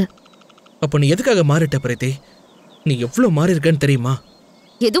கிடையாது. அப்போ நீ எதுக்காக மாறிட்ட பிரீத்தி? நீ எவ்வளவு மாறி இருக்கன்னு தெரியுமா?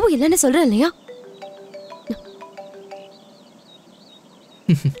 எதுவும் இல்லைன்னு சொல்றேன் இல்லையா?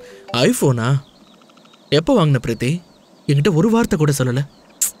 ஐபோனா? எப்போ வாங்கின பிரீத்தி? என்கிட்ட ஒரு வார்த்தை கூட சொல்லல.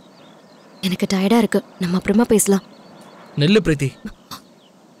 எனக்கு டயர்டா இருக்கு, நம்ம அப்புறமா பேசலாம். நெல்லு பிரீத்தி.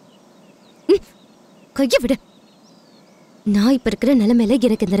 கைய விடு. நான் இப்ப இருக்கிற நிலைமையில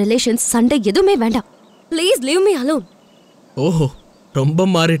எனக்கு இந்த ரிலேஷன்ஸ் சண்டை எதுவுமே வேண்டாம். Please leave me alone. ஓஹோ, ரொம்ப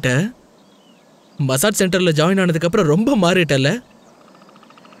மாறிட்ட. மசாஜ் சென்டர்ல ஜாயின் ஆனதுக்கு அப்புறம் ரொம்ப மாறிட்டல.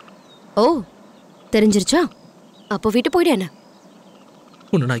 ஓ, தெரிஞ்சிருச்சா? அப்போ வீட்டு போயிடு. என்ன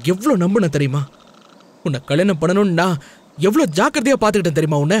உன்னை நான் எவ்வளவு நம்பினேன் தெரியுமா? உன்னை கல்யாணம் பண்ணணும்னு நான் எவ்வளவு ஜாக்கிரதையா பாத்துக்கிட்டேன்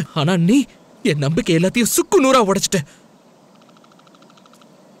தெரியுமா உன்னை? ஆனா நீ என் நம்பிக்கை எல்லாத்தையும் சுக்கு நூறா உடைச்சிட்ட.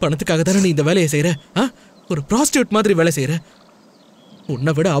 பணத்துக்காக தானே நீ இந்த வேலையை செய்யற? ஒரு ப்ராஸ்டியூட் மாதிரி வேலை செய்யற.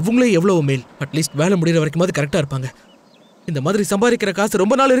 உன்னை விட அவங்களே எவ்வளவு மேல். அட்லீஸ்ட் வேலை முடிகிற வரைக்கும் கரெக்டா இருப்பாங்க. இந்த மாதிரி சம்பாதிக்கிற காசு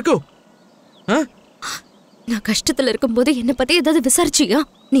ரொம்ப நாள் இருக்கும். நான் கஷ்டத்துல இருக்கும்போது என்ன பத்தி ஏதாவது விசாரிச்சியா?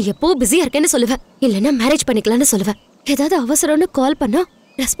 நீ எப்போ பிஸியா இருக்கேன்னு சொல்லுவேன், இல்லைன்னா மேரேஜ் பண்ணிக்கலான்னு சொல்லுவேன். ஏதாவது அவசரம்னு கால் பண்ணா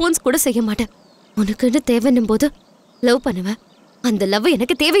ரெஸ்பான்ஸ் கூட செய்ய மாட்டேன். உனக்குன்னு தேவைன்னும் போது லவ் பண்ணுவேன். அந்த லவ்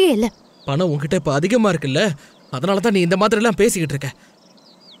எனக்கு தேவையே இல்லை. பணம் உன்கிட்ட இப்ப அதிகமா இருக்குல்ல, அதனாலதான் நீ இந்த மாதிரி எல்லாம் பேசிக்கிட்டு இருக்க.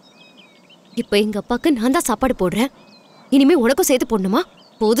 இப்ப எங்க அப்பாக்கு நான் தான் சாப்பாடு போடுறேன். இனிமே உனக்கும் சேர்த்து போடணுமா?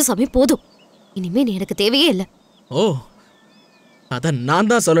 போதும் சாமி போதும். இனிமே நீ எனக்கு தேவையே இல்லை. ஓ, அதான் நான்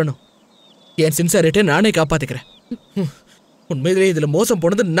தான் சொல்லணும். என் சின்சாரிட்டை நானே காப்பாத்திக்கிறேன். உண்மையிலேயே இதுல மோசம்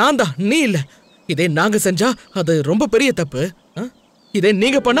போனது நான் தான், நீ இல்ல. இதே நாங்க செஞ்சா அது ரொம்ப பெரிய தப்பு. இதே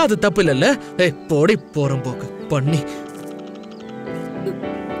நீங்க பண்ணா அது தப்பு இல்லல்ல. போடி போறோம் போக்கு பண்ணி.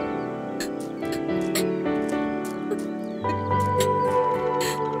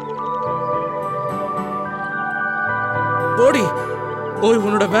 போடி போய்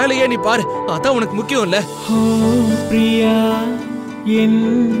உன்னோட வேலையே நீ பாரு, அதான் உனக்கு முக்கியம் இல்ல. பிரியா என்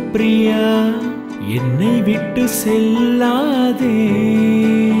பிரியா என்னை விட்டு செல்லாதே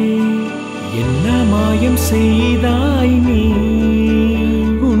என்ன மாயம் செய்தாய் நீ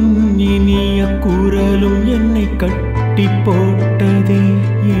உன் இனிய குரலும் என்னை கட்டி போட்டதே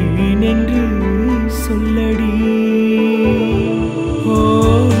ஏனென்று சொல்லடி ஓ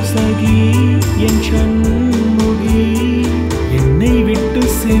சகி என் சண்முகி என்னை விட்டு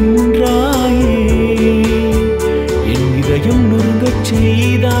சென்றாயே என் இதயம் நொறுங்கச்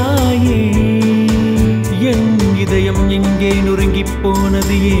செய்தாயே என் இதயம் எங்கே நொறுங்கிப்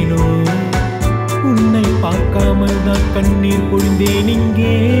போனது ஏனோ உன்னை பார்க்காமல் நான் கண்ணீர் பொழிந்தேன்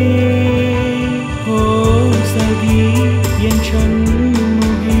இங்கே ஓ சகி என்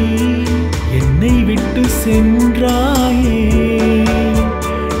சண்முகி என்னை விட்டு சென்றாயே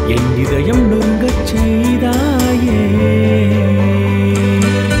என் இதயம் நொறுங்கச் செய்தாயே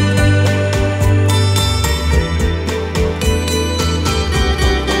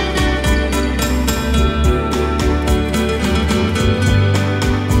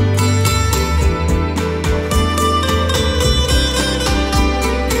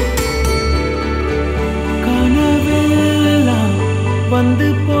வந்து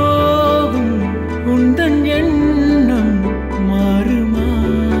போகும் உந்தன் எண்ணம் மாறுமா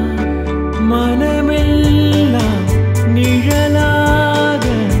மனமெல்லாம் நிழலாக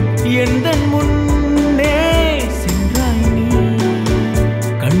எந்தன் முன்னே சென்றாய் நீ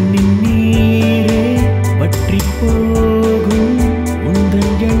கண்ணின் நீரே பற்றி போகும்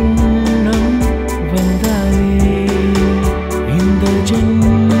உந்தன் எண்ணம் வந்தாலே இந்த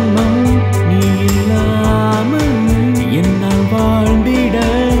ஜென்மம் நீ இல்லாமல் என்னால் வாழ்ந்திட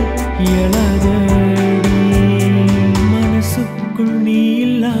இயலாதடி மனசுக்குள் நீ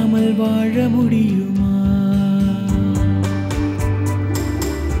இல்லாமல் வாழ முடியுமா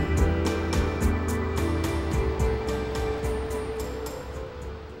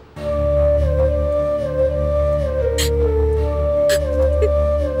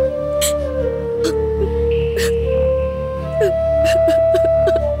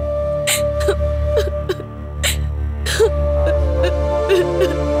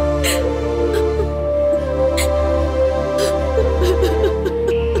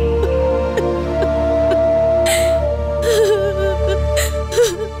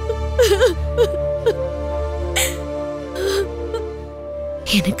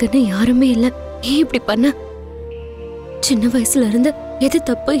எனக்குன்னு யாருமே இல்ல. ஏன் இப்படி பண்ண? சின்ன வயசுல இருந்து எது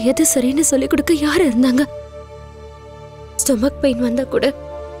தப்பு எது சரின்னு சொல்லி கொடுக்க யாரு இருந்தாங்க? ஸ்டொமக் பெயின் வந்தா கூட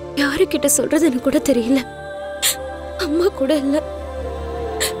யாருக்கிட்ட சொல்றதுன்னு கூட தெரியல. அம்மா கூட இல்ல.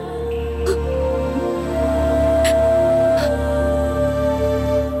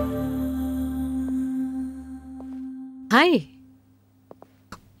 ஹாய்,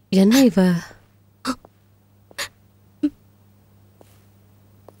 என்ன இவ?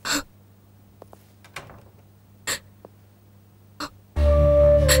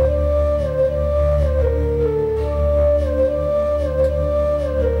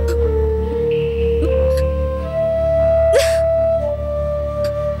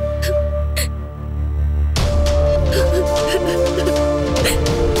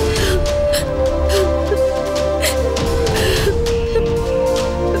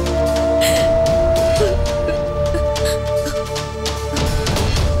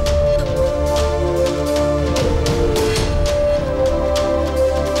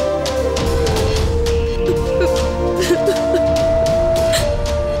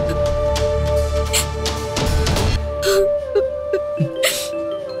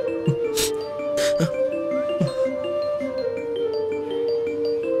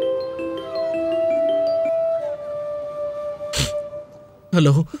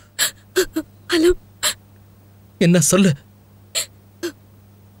 ஹலோ ஹலோ, என்ன சொல்லு?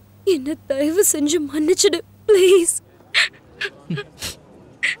 என்ன தயவு செஞ்சு மன்னிச்சிடு ப்ளீஸ்.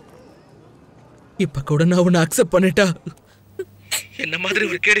 இப்ப கூட நான் உன்னை அக்செப்ட் பண்ணிட்டா என்ன மாதிரி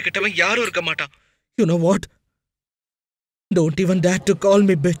ஒரு கேடு கிட்டவன் யாரும் இருக்க மாட்டான். You know what, don't even dare to call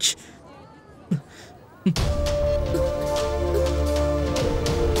me pitch.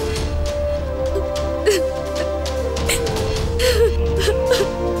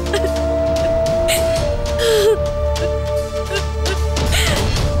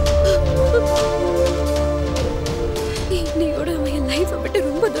 இன்னையோட அவன் என் லைஃபை விட்டு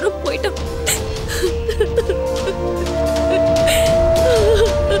ரொம்ப தூரம் போயிட்டான்.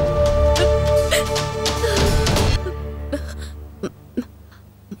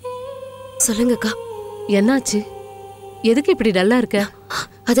 சொல்லுங்கக்கா, என்னாச்சு? எதுக்கு இப்படி டல்லா இருக்க?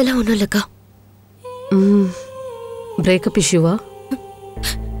 அதெல்லாம் ஒண்ணும் இல்லக்கா. பிரேக்கப் இஷ்யூவா?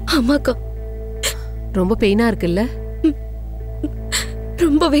 ஆமாக்கா. ரொம்ப பெயினா இருக்குல்ல?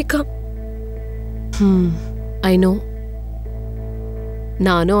 ரொம்ப வீக்கா. I know.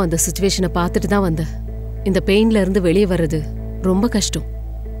 நானும் அந்த சிச்சுவேஷனை பார்த்துட்டு தான் வந்தேன். இந்த பெயின்ல இருந்து வெளியே வர்றது ரொம்ப கஷ்டம்.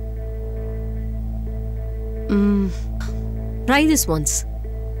 Try this once.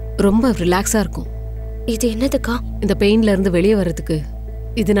 ரொம்ப ரிலாக்ஸா இருக்கும். இது என்னதுக்கா? இந்த பெயின்ல இருந்து வெளியே வர்றதுக்கு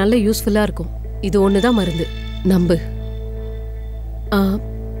இது நல்ல யூஸ்ஃபுல்லா இருக்கும். இது ஒண்ணுதான் மருந்து, நம்பு.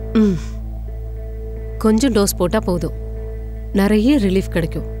 கொஞ்சம் டோஸ் போட்டா போதும், நிறைய ரிலீஃப்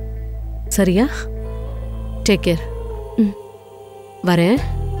கிடைக்கும். சரியா? Take care. வரேன்.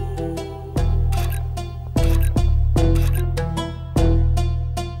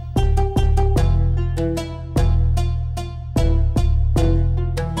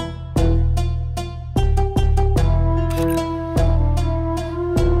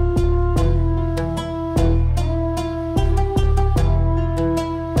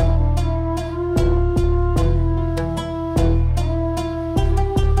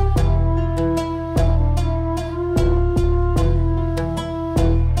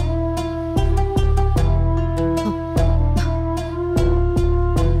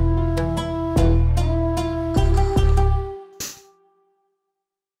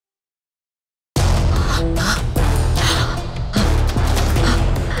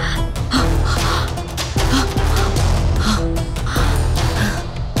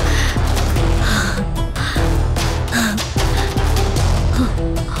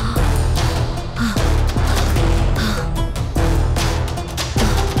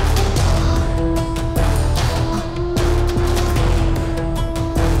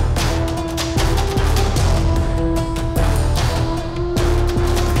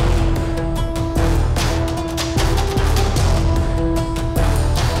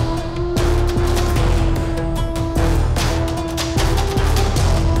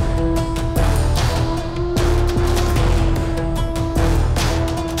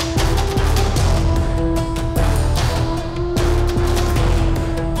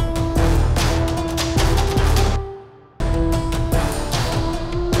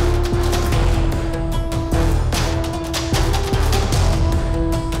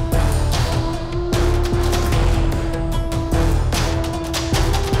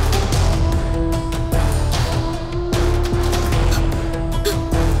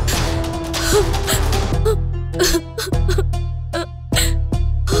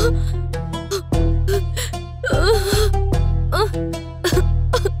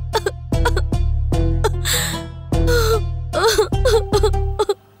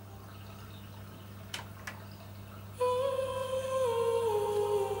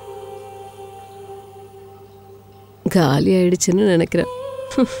 காலி ஆயிடுச்சுன்னு நினைக்கிறேன்.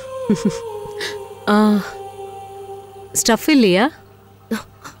 ஸ்டஃப் இல்லையா?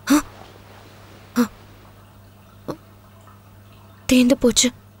 தேந்து போச்சு.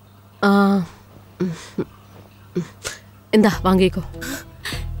 இந்தா வாங்கிக்கோ.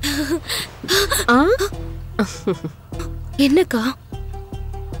 என்னக்கா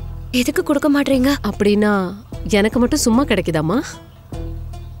எதுக்கு கொடுக்க மாட்டீங்க? அப்படின்னா எனக்கு மட்டும் சும்மா கிடைக்குதாமா?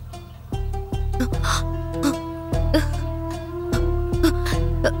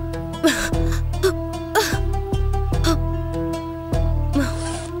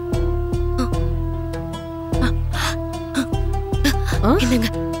 என்னங்க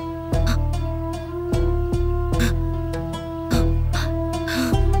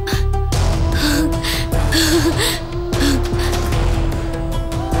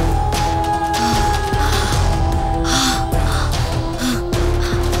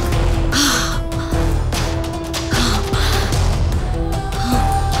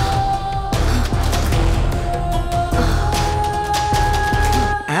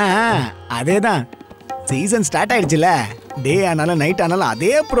அதேதான், சீசன் ஸ்டார்ட் ஆயிடுச்சுல. டே ஆனாலும் நைட் ஆனாலும்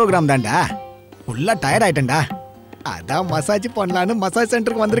அதே ப்ரோக்ராம் தான்டா. ஃபுல்லா டயர்ட் ஆயிட்டேன்டா. அதான் மசாஜ் பண்ணலான்னு மசாஜ்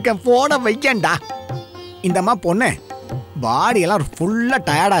சென்டருக்கு வந்திருக்கேன். போன வைக்கேன்டா. இந்தம்மா பொண்ணு பாடி எல்லாம் ஃபுல்லா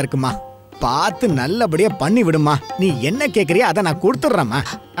டயர்டா இருக்குமா, பார்த்து நல்லபடியா பண்ணி விடுமா. நீ என்ன கேக்குறியா அதை நான் கொடுத்துட்றேம்மா.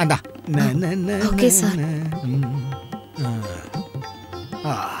 அந்தா. Okay sir.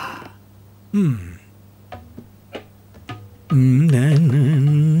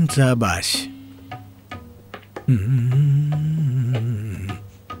 சபாஷ்.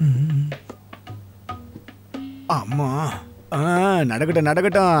 அம்மா நடக்கட்டும்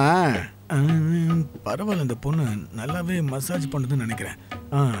நடக்கட்டும். பரவாயில்ல, இந்த பொண்ணு நல்லாவே மசாஜ் பண்ணுதுன்னு நினைக்கிறேன்.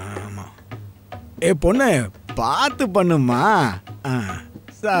 ஆமா. ஏ பொண்ணு பார்த்து பண்ணுமா.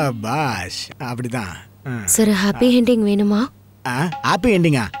 சபாஷ். அப்படிதான். சார் ஹாப்பி எண்டிங் வேணுமா? ஹாப்பி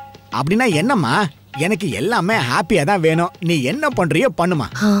எண்டிங்கா? அப்படின்னா என்னம்மா? எனக்கு எல்லாமே ஹாப்பியா தான் வேணும். நீ என்ன பண்றியோ பண்ணுமா.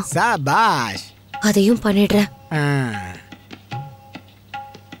 சபாஷ். அதையும் பண்ணிடுறேன்.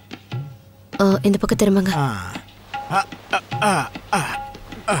 இந்த பக்கம் திரும்புங்க.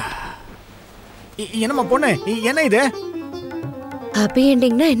 என்னம்மா பொண்ணு, என்ன இது? ஹாப்பி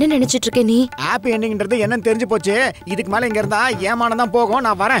எண்டிங்னா என்ன நினைச்சிட்டு இருக்க நீ? ஹாப்பி எண்டிங்ன்றது என்னன்னு தெரிஞ்சு போச்சு. இதுக்கு மேல இங்க இருந்தா ஏமானம் தான் போகும்.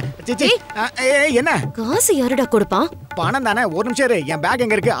 நான் வரேன். சிச்சி என்ன காசு யாருடா கொடுப்பான்? பணம் தானே. ஒரு நிமிஷம் இரு, என் பேக்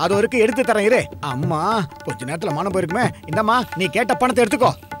எங்க இருக்கு அது இருக்கு, எடுத்து தரேன் இரு. அம்மா கொஞ்ச நேரத்துல மானம் போயிருக்குமே. இந்தம்மா நீ கேட்ட பணத்தை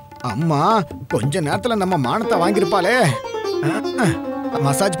எடுத்துக்கோ. அம்மா கொஞ்ச நேரத்துல நம்ம மானத்தை வாங்கிருப்பாளே.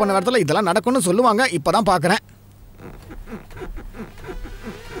 மசாஜ் பண்ண நேரத்துல இதெல்லாம் நடக்கும்னு சொல்லுவாங்க. இப்பதான் பாக்குறேன்.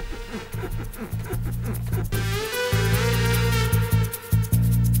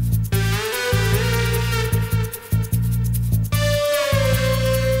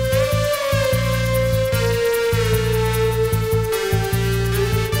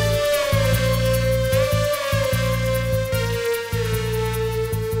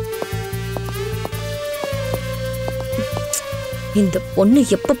 இந்த பொண்ணு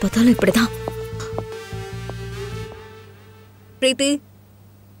எப்ப பார்த்தாலும் இப்படிதான். பிரீத்தி,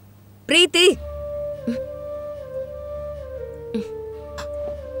 பிரீத்தி,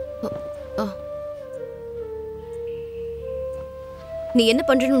 நீ என்ன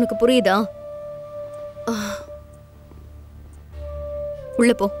பண்றன்னு உனக்கு புரியுதா?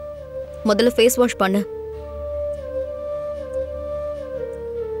 உள்ள போ. முதல்ல ஃபேஸ் வாஷ் பண்ணு.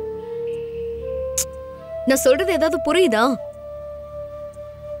 நான் சொல்றது ஏதாவது புரியுதா?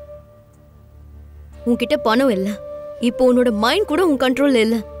 உன்கிட்ட பணம் இல்ல, இப்போ உன்னோட மைண்ட் கூட உன் கண்ட்ரோல்ல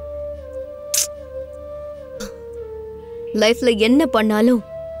இல்ல. லைஃப்ல என்ன பண்ணாலும்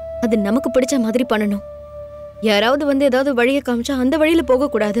அது நமக்கு பிடிச்ச மாதிரி பண்ணணும். யாராவது வந்து ஏதாவது வழியை காமிச்சா அந்த வழியில போக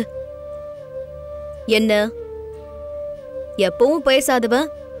கூடாது. என்ன எப்பவும் பேசாதவ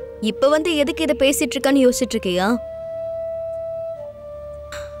இப்ப வந்து எதுக்கு இதை பேசிட்டு இருக்கான்னு யோசிச்சுட்டு இருக்கியா?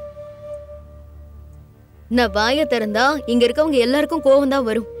 நான் வாய திறந்தா இங்க இருக்கவங்க எல்லாருக்கும் கோவம் தான்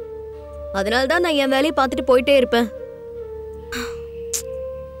வரும். அதனால்தான் நான் என் வேலையை பார்த்துட்டு போயிட்டே இருப்பேன்.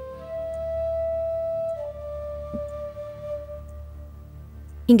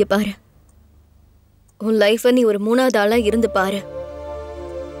 இங்க பாரு, உன் லைஃப நீ ஒரு 3வது ஆளா இருந்து பாரு.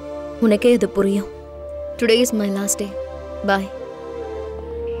 உனக்கே அது புரியும். Today is my last day. பாய்.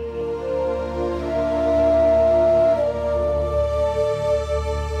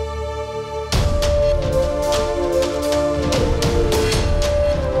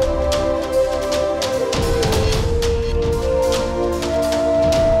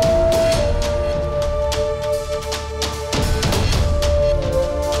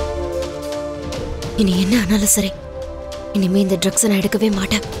 இனி என்ன ஆனாலும் சரி, இனிமே இந்த ட்ரக்ஸை நான் எடுக்கவே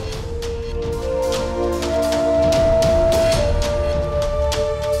மாட்டேன்.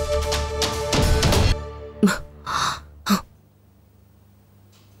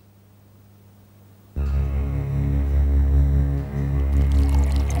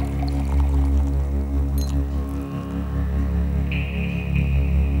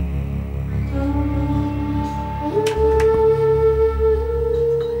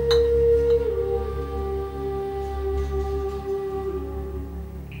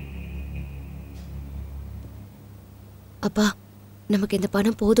 அப்பா, நமக்கு இந்த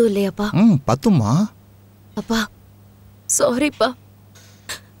பணம் போதும் இல்லையாப்பா? பத்துமா? அப்பா சாரிப்பா.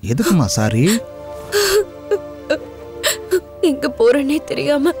 எதுக்குமா சாரி? எங்க போறேன்னே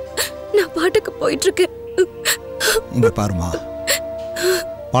தெரியாம நான் பாட்டுக்கு போயிட்டு இருக்கேன். இங்க பாருமா,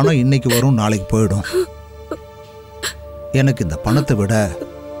 பணம் இன்னைக்கு வரும், நாளைக்கு போயிடும். எனக்கு இந்த பணத்தை விட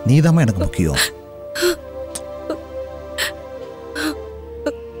நீதாம்மா எனக்கு முக்கியம்.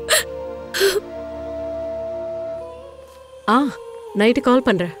 நைட்டு கால்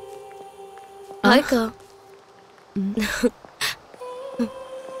பண்றேன். ஹாய்க்கா.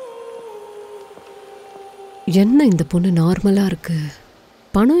 என்ன இந்த பொண்ணு நார்மலா இருக்கு,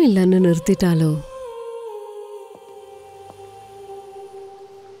 பணம் இல்லைன்னு நிறுத்திட்டாலோ?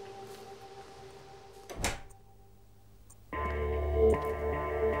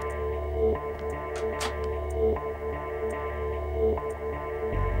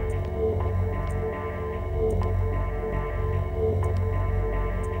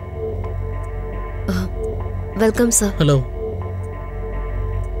 Welcome sir. Hello.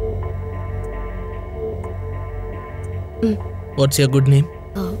 What's your good name?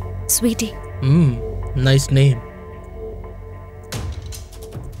 Sweetie. Nice name.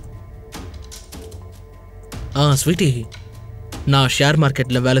 Sweetie, நான் ஷேர்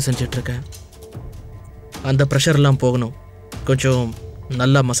மார்க்கெட்டில் வேலை செஞ்சிட்ருக்கேன். அந்த ப்ரெஷர்லாம் போகணும். கொஞ்சம்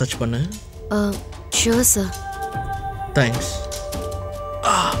நல்லா மசாஜ் பண்ணு. Sure sir. தேங்க்ஸ்.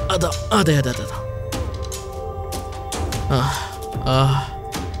 அதான் அதே அதே அதான்.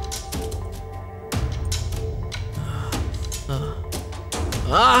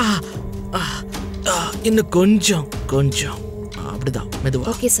 இன்னும் கொஞ்சம் கொஞ்சம் அப்படிதான் மெதுவா.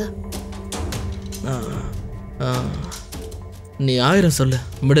 Okay sir. நீ 1000 சொல்லு.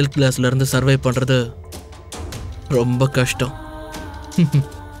 மிடில் கிளாஸ்ல இருந்து சர்வை பண்றது ரொம்ப கஷ்டம்.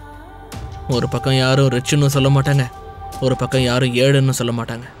 ஒரு பக்கம் யாரும் ரிச்சுன்னு சொல்ல மாட்டாங்க, ஒரு பக்கம் யாரும் ஏழுன்னு சொல்ல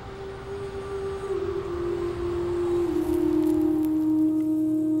மாட்டாங்க.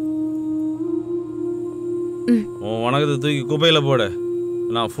 உனக்கு தூக்கி குப்பையில போடு.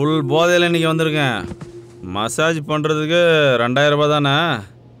 நான் ஃபுல் போதையில் இன்னைக்கு வந்திருக்கேன். மசாஜ் பண்ணுறதுக்கு 2000 ரூபாய் தானே.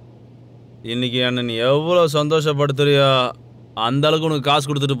 இன்னைக்கு என்ன நீ எவ்வளோ சந்தோஷப்படுத்துறியோ அந்த அளவுக்கு உனக்கு காசு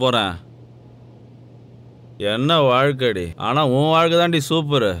கொடுத்துட்டு போகிறேன். என்ன வாழ்க்கடி. ஆனால் உன் வாழ்க்கை தாண்டி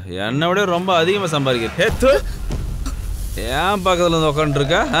சூப்பரு. என்னை விட ரொம்ப அதிகமாக சம்பாதிக்க. ஏன் பக்கத்தில் வந்து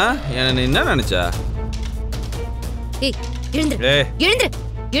உட்காந்துருக்க? என்ன நீ என்ன நினச்சா?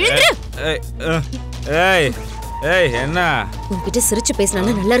 ஏய் ஏய் என்ன உன்கிட்ட சிரிச்சு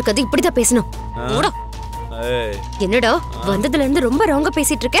பேசினாலும் நல்லா இருக்காது. இப்படிதான் பேசணும். என்னடா வந்ததுல இருந்து ரொம்ப ராங்கா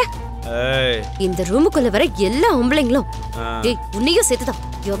பேசிட்டு இருக்க. இந்த ரூமுக்குள்ள வர எல்லா ஆம்பளைங்களும் உன்னையும் சேர்த்துதான்.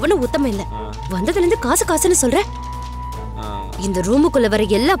 எவனும் உத்தம இல்ல. வந்ததுல இருந்து காசு காசுன்னு சொல்ற. இந்த ரூமுக்குள்ள வர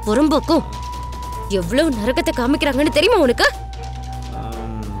எல்லா புறம்போக்கும் எவ்வளவு நரகத்தை காமிக்கிறாங்கன்னு தெரியுமா உனக்கு?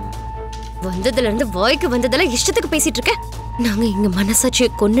 வந்ததுல இருந்து வாய்க்கு வந்ததெல்லாம் இஷ்டத்துக்கு பேசிட்டு இருக்க. நாங்க இங்க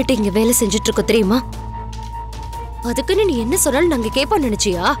மனசாட்சியை கொன்னுட்டு இங்க வேலை செஞ்சுட்டு இருக்கோம் தெரியுமா? அதுக்குன்னு நீ என்ன சொன்னாலும் நாங்க கேட்போம்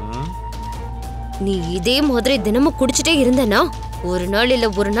நினைச்சியா? நீ இதே மாதிரி தினமும் குடிச்சிட்டே இருந்தனா ஒரு நாள் இல்ல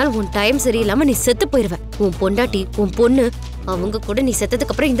ஒரு நாள் உன் டைம் சரியில்லாம நீ செத்து போயிருவ. உன் பொண்டாட்டி உன் பொண்ணு அவங்க கூட நீ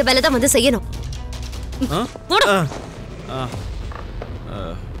செத்ததுக்கு அப்புறம் இந்த வேலை தான் வந்து செய்யணும்.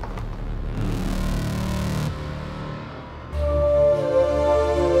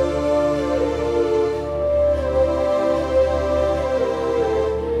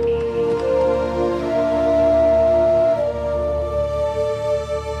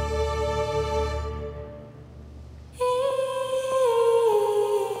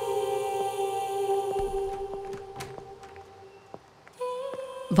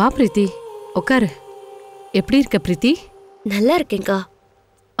 வா பிரீத்தி, உட்காரு. எப்படி இருக்க பிரீத்தி? நல்லா இருக்கேன்க்கா.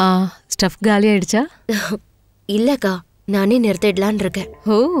 ஸ்டஃப் காலி ஆயிடுச்சா? இல்லக்கா, நானே நிறுத்திடலான் இருக்கேன்.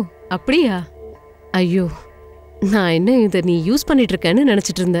 ஓ அப்படியா? ஐயோ, நான் என்ன இதை நீ யூஸ் பண்ணிட்டு இருக்கேன்னு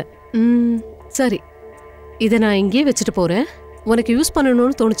நினைச்சிட்டு இருந்தேன். சரி, இதை நான் இங்கேயே வச்சுட்டு போறேன். உனக்கு யூஸ்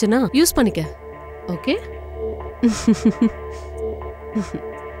பண்ணணும்னு தோணுச்சுன்னா யூஸ் பண்ணிக்க. ஓகே?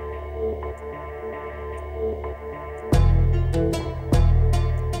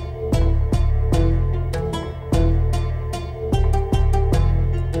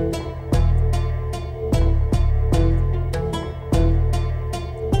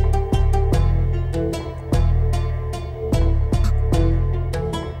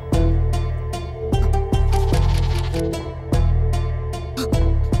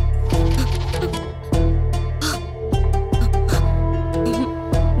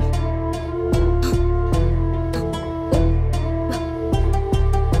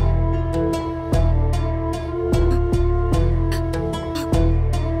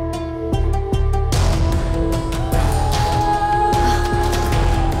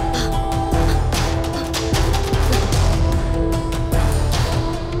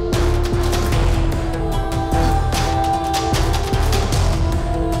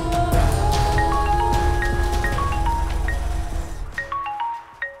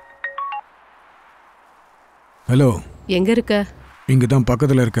 ஹலோ, எங்க இருக்க? இங்க தான்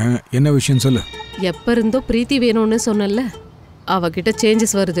பக்கத்துல இருக்கேன். என்ன விஷயம் சொல்லு. எப்ப இருந்தோ பிரீத்தி வேணும்னு சொன்னல, அவகிட்ட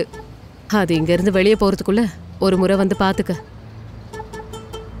சேஞ்சஸ் வருது. அது இங்க இருந்து வெளியே போறதுக்குள்ள ஒரு முறை வந்து பாத்துக்க.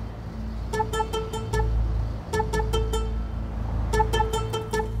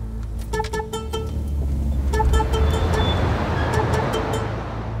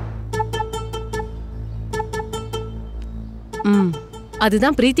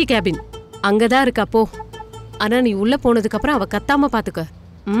 அதுதான் பிரீத்தி கேபின். அங்கதான் இருக்கா. போ. ஆனா நீ உள்ள போனதுக்கு அப்புறம் அவ கத்தாம பாத்துக்க.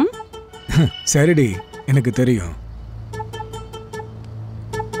 சரிடி, எனக்கு தெரியும்.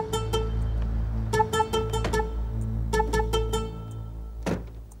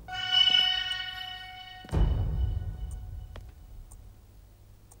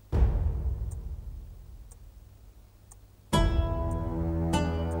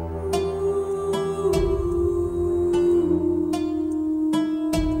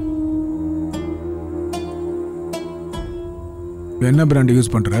 என்ன பிராண்ட்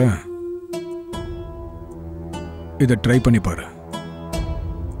யூஸ் பண்ற? இதை ட்ரை பண்ணி பாரு.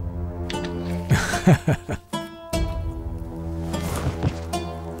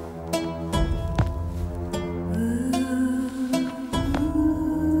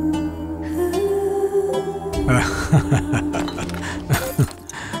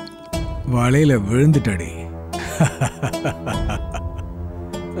 வலையில விழுந்துட்டடி.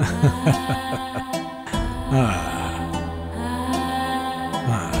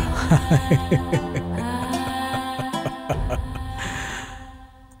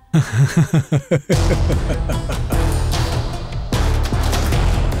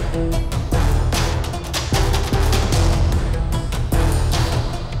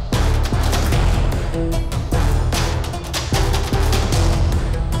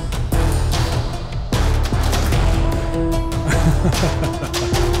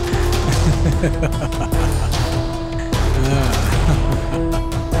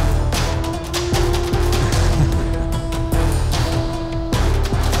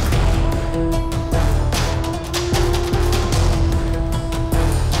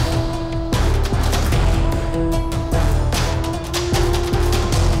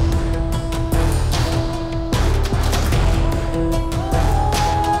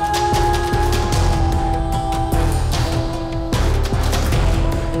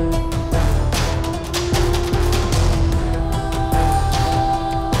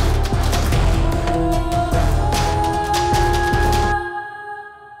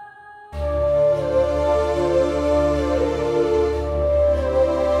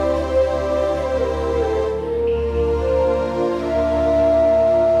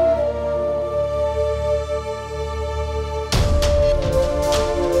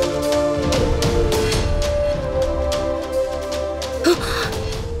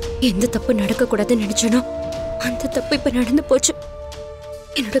 எந்த தப்பு நடக்க கூடாதுன்னு நினைச்சனோ அந்த தப்பு இப்ப நடந்து போச்சு.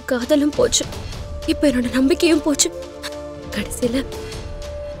 என்னோட காதலும் போச்சு, இப்ப என்னோட நம்பிக்கையும் போச்சு. கடைசியில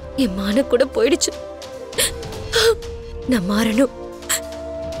என் மான கூட போயிடுச்சு. நான் மாறணும்,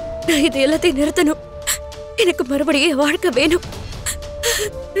 நான் இது எல்லாத்தையும் நிறுத்தணும். எனக்கு மறுபடியும் என் வாழ்க்கை வேணும்.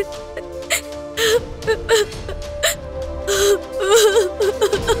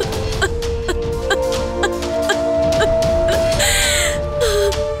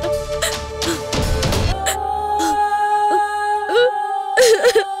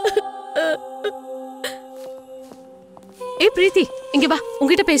 பிரீத்தி, இங்க வா,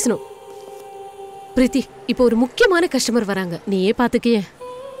 உங்ககிட்ட பேசணும். பிரீத்தி, இப்போ ஒரு முக்கியமான கஸ்டமர் வராங்க, நீயே பாத்துக்கிய.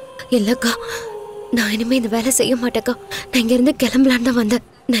 இல்லக்கா, நான் இனிமே இந்த வேலை செய்ய மாட்டேக்கா. நான் இங்க இருந்து கிளம்பலான்னு தான் வந்தேன்.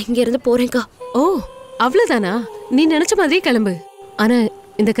 நான் இங்க இருந்து போறேன்க்கா. ஓ, அவ்வளவுதானா? நீ நினைச்ச மாதிரியே கிளம்பு. ஆனா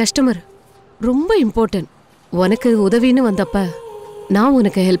இந்த கஸ்டமர் ரொம்ப இம்பார்ட்டன்ட். உனக்கு உதவின்னு வந்தப்ப நான்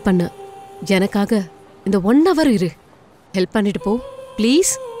உனக்கு ஹெல்ப் பண்ண. எனக்காக இந்த 1 hour இரு, ஹெல்ப் பண்ணிட்டு போ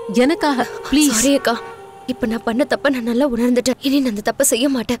ப்ளீஸ். எனக்காக ப்ளீஸ். சாரி அக்கா, இப்ப நான் பண்ண தப்ப நான் நல்லா உணர்ந்துட்டேன். இனி நான் அந்த தப்ப செய்ய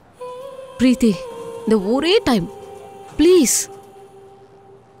மாட்டேன். பிரீத்தி, இந்த ஒரே டைம் ப்ளீஸ்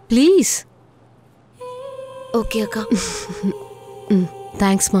ப்ளீஸ். ஓகே அக்கா.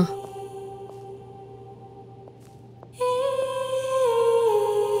 தேங்க்ஸ்மா.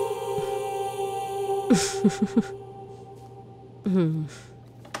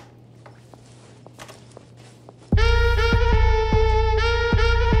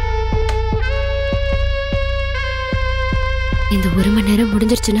 இந்த 1 மணி நேரம்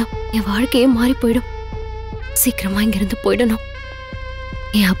முடிஞ்சிருச்சுன்னா என் வாழ்க்கையே மாறி போயிடும். சீக்கிரமா இங்கிருந்து போயிடணும்.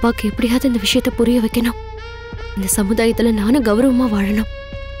 என் அப்பாவுக்கு எப்படியாவது இந்த விஷயத்த புரிய வைக்கணும். இந்த சமுதாயத்துல நானும் கௌரவமா வாழணும்.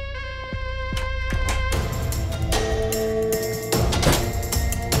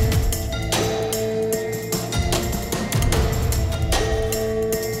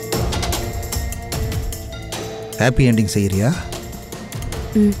 Happy ending செய்யறியா?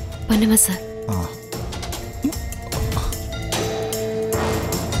 பண்ணுவேன் சார்.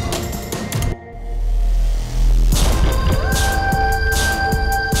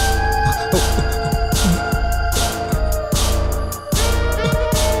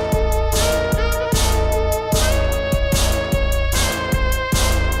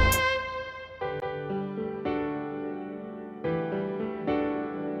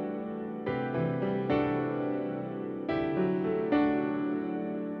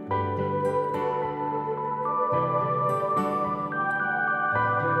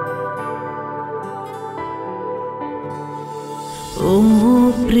 ஓ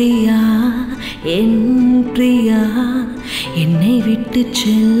பிரியா, என் பிரியா, என்னை விட்டு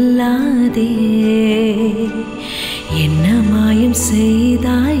செல்லாதே. என்ன மாயம்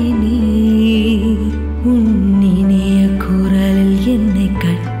செய்தாய் நீ? உன் இனிய குரலில் என்னை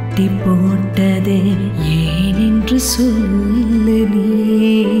கட்டி போட்டதே ஏன் என்று சொல்லு நீ.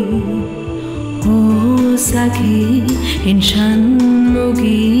 ஓ சகி, என்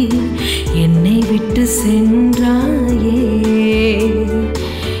சண்முகி, என்னை விட்டு சென்றாயே.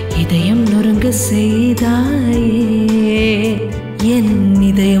 இதயம் நொறுங்க செய்தாயே. என்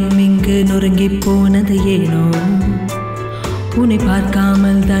இதயம் இங்கு நொறுங்கி போனது ஏனோ. உன்னை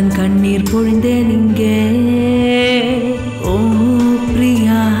பார்க்காமல் தான் கண்ணீர் பொழிந்தேன் இங்கே. ஓ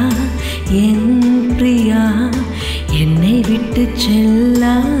பிரியா என் பிரியா என்னை விட்டு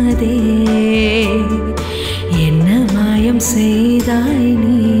செல்லாதே. என்ன மாயம் செய்தாய்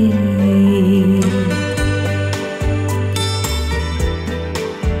நீ.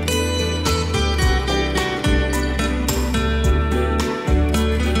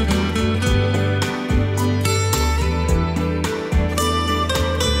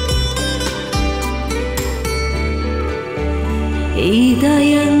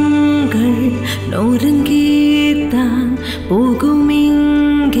 இதயங்கள் நொறுங்கித்தான் போகும்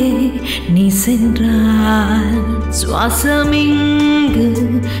இங்கே நீ சென்றால். சுவாசமிங்கு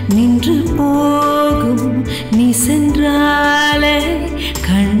நின்று போகும் நீ சென்றாலே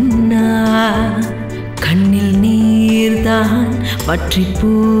கண்ணா. கண்ணில் நீர்தான் பற்றி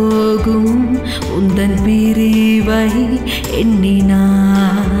போகும் உந்தன் பிரிவை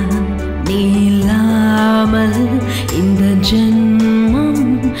எண்ணினான். நீ இல்லாமல் இந்த ஜென்மம்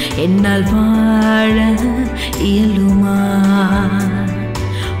என்னால் வாழ இயலுமா.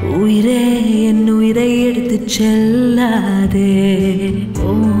 உயிரே என் உயிரை எடுத்து செல்லாதே.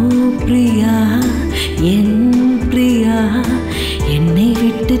 ஓ பிரியா என் பிரியா என்னை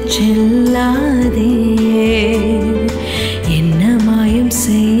விட்டு செல்லாதே. என்ன மாயம்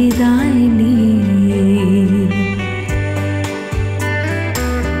செய்தாய் நீ.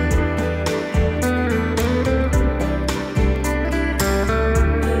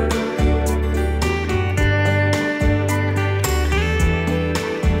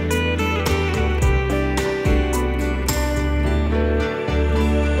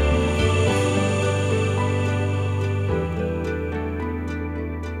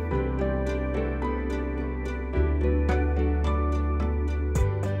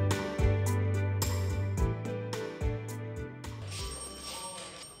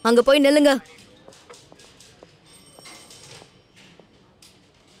 அங்க போய் நில்லுங்க.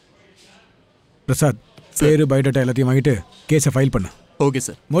 பிரசாத், பேரு பயோடேட்டா எல்லாத்தையும் வாங்கிட்டு கேஸை ஃபைல் பண்ணு. Okay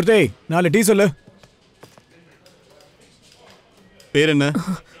sir. மூர்த்தி, 4 டீ சொல்லு. பேர் என்ன?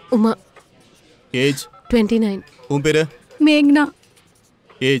 உமா. ஏஜ் 29. உன் பேரு? மேக்னா.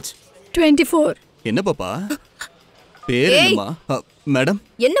 ஏஜ் 24. என்ன பாப்பா பேர் என்னம்மா? மேடம்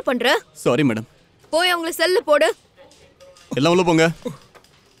என்ன பண்ற? Sorry madam. போய் அவங்கள செல்ல போடு. எல்லாம் உள்ள போங்க.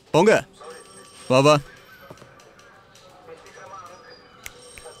 போங்க. வா வா.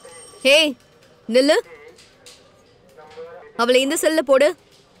 ஹே நில்லு. அவளை இந்த செல்ல போடு.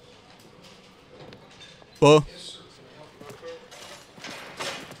 போ.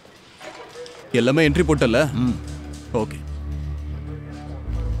 எல்லாமே என்ட்ரி போட்டல? ஓகே.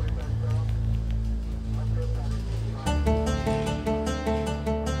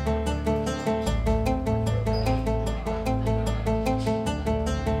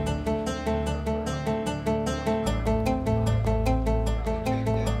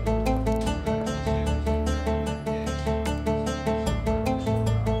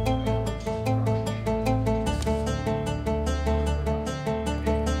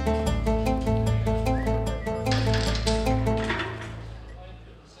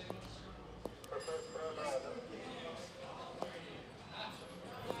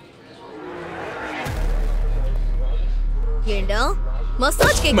 ஏண்டா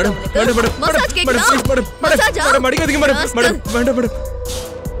மசாஜ் கேக்குறேன். மேடம் மேடம் மேடம் மசாஜ் கேக்குறேன். மேடம் மசாஜா? மேடம் அடிக்காதீங்க மேடம். மேடம் வேண்டாம் மேடம்.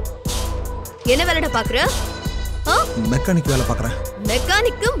 என்ன வேலைடா பாக்குற? மெக்கானிக் வேலை பார்க்குறேன்.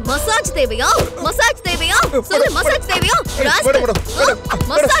 மெக்கானிக்கு மசாஜ் தேவையா? மசாஜ் தேவையா? சொல்லு, மசாஜ் தேவையா?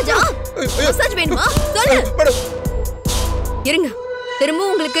 மசாஜா? மசாஜ் வேணுமா? சொல்லு. இருங்க,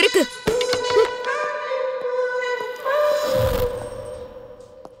 திரும்ப உங்களுக்கு இருக்கு.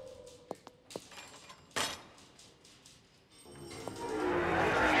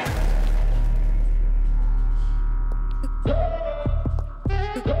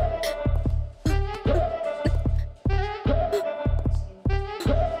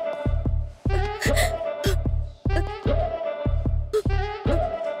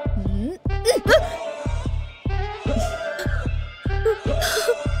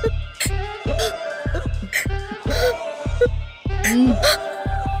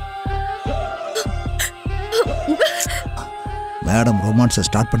 மேடம் ரொமான்ஸை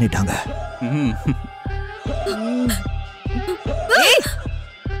ஸ்டார்ட் பண்ணிட்டாங்க.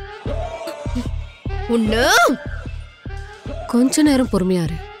 கொஞ்ச நேரம் பொறுமையா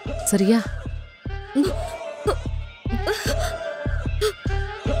இரு, சரியா?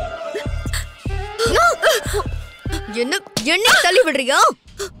 என்ன என்ன தள்ளி விடுறியா?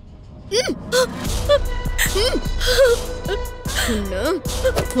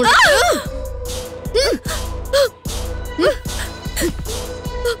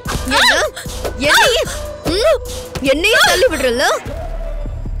 என்னையே தள்ளி விடுறல.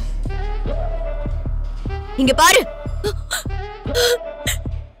 இங்க பாரு.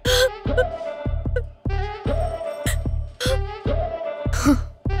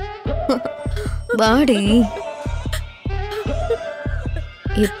 பாடி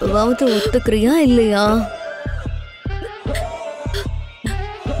இப்பவாவது ஒத்துக்கிறியா இல்லையா?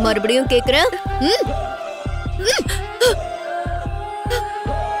 மறுபடியும் கேக்குறேன்.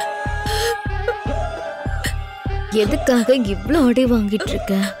 எதுக்காக இவ்ளோ அடி வாங்கிட்டு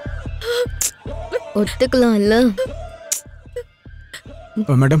இருக்க? ஒத்துக்கலாம் இல்ல?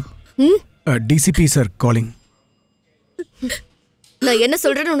 Madam, TCP sir calling. நான் என்ன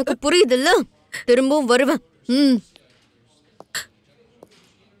சொல்றேன்னு உனக்கு புரியுது இல்ல? திரும்பவும் வருவேன்.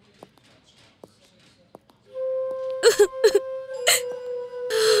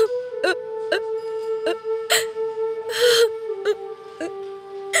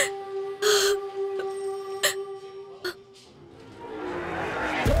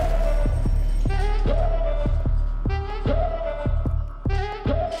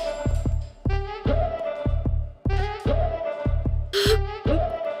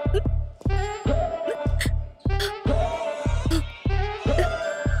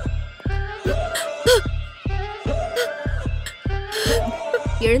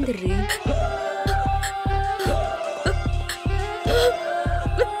 எழுந்துடுறீ.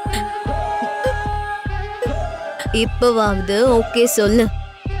 இப்பவாவது ஓகே சொல்லு.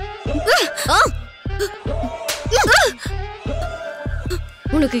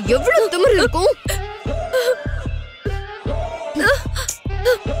 உனக்கு எவ்வளவு திமிரு இருக்கும்?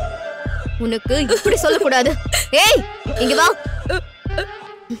 உனக்கு இப்படி சொல்லக்கூடாது. ஏய், இங்க வா.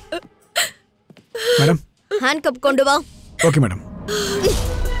 மேடம், ஹேண்ட் கப் கொண்டு வா. Okay madam.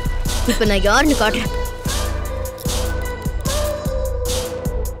 இப்ப நான் யாருன்னு காட்டுறேன்.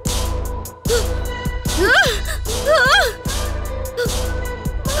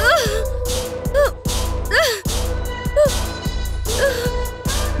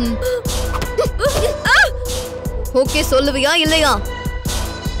 ஓகே சொல்லுவியா இல்லையா?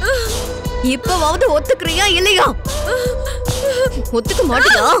 இப்பவாவது ஒத்துக்கிறியா இல்லையா? ஒத்துக்க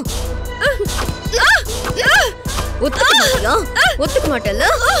மாட்டியா? ஒத்துக்க மாட்டியா? ஒத்துக்க மாட்டல?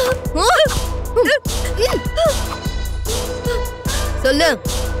 சொல்லு.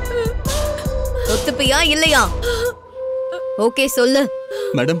 ஒத்துப்பியா இல்லையா? ஓகே சொல்லு.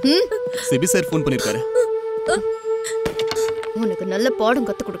 மேடம், சிபி சார் ஃபோன் பண்ணிருக்காரு. உனக்கு நல்ல பாடம்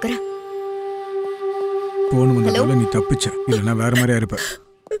கத்து கொடுக்கறேன். போன் வந்ததால நீ தப்பிச்ச, இல்லனா வேற மாதிரியா இருப்ப.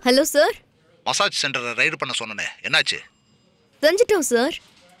 Hello sir. மசாஜ் சென்டரை ரைடு பண்ண சொன்னனே, என்னாச்சு? செஞ்சிட்டோம் சார்.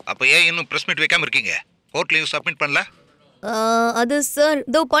 அப்ப ஏன் இன்னும் பிரஸ் மீட் வைக்காம இருக்கீங்க? கோர்ட்லயும் சப்மிட் பண்ணல? அது சார்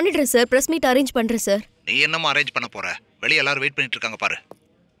இதோ பண்ணிடுறேன் சார். பிரஸ் மீட் அரேஞ்ச் பண்றேன் சார். நீ என்னமா அரேஞ்ச் பண்ண போற? வெளியே எல்லாரும் வெயிட் பண்ணிட்டு இருக்காங்க பாரு.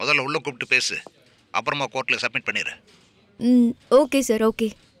 முதல்ல உள்ள கூப்பிட்டு பேசு, அப்புறமா கோர்ட்ல சப்மிட் பண்ணிடு. Okay sir, okay.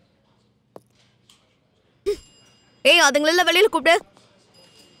 ஏய், அதுங்களெல்லாம் வெளியில கூப்பிடு.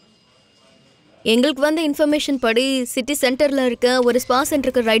 எங்களுக்கு வந்த இன்ஃபர்மேஷன் படி சிட்டி சென்டர்ல இருக்க ஒரு ஸ்பா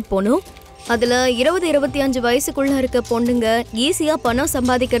சென்டருக்கு ரைட் போகணும். அதுல 20-25 வயசுக்குள்ள இருக்க பொண்ணுங்க ஈஸியா பணம்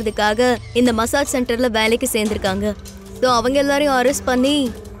சம்பாதிக்கிறதுக்காக இந்த மசாஜ் சென்டர்ல வேலைக்கு சேர்ந்திருக்காங்க. ஸோ அவங்க எல்லாரையும் அரெஸ்ட் பண்ணி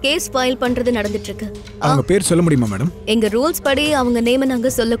கேஸ் ஃபைல் பண்றது நடந்துட்டு இருக்கு. அவங்க பேர் சொல்ல முடியுமா மேடம்? எங்க ரூல்ஸ் படி அவங்க நேம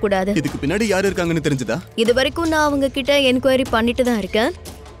நாங்க சொல்லக்கூடாது. இதுக்கு பின்னாடி யார் இருக்காங்கன்னு தெரிஞ்சுதா? இது வரைக்கும் நான் அவங்க கிட்ட என்கொயரி பண்ணிட்டு தான் இருக்கேன்.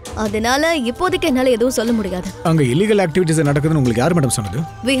 அதனால இப்போதைக்கு என்னால எதுவும் சொல்ல முடியாது. அங்க இல்லீகல் ஆக்டிவிட்டீஸ் நடக்குதுன்னு உங்களுக்கு யார் மேடம் சொன்னது?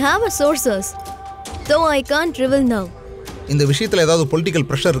 We have a sources, so I can't reveal now. இந்த விஷயத்துல ஏதாவது பொலிட்டிக்கல்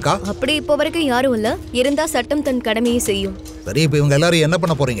பிரஷர் இருக்கா? அப்படி இப்போ வரைக்கும் யாரும் இல்ல. இருந்தா சட்டம் தன் கடமையை செய்யும். சரி, இப்போ இவங்க எல்லாரும் என்ன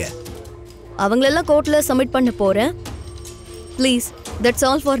பண்ண போறீங்க? அவங்களெல்லாம் கோர்ட்ல சப்மிட் பண்ண போறேன். Please, that's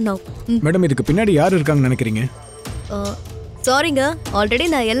all for now. Madam, இதுக்கு பின்னாடி யார் இருக்காங்கன்னு நினைக்கிறீங்க? சாரிங்க, ஆல்ரெடி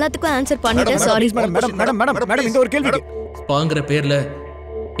நான் எல்லாத்துக்கும் ஆன்சர் பண்ணிட்டேன். Sorry madam. Madam madam madam madam இந்த ஒரு கேள்வி. பாங்கிற பேர்ல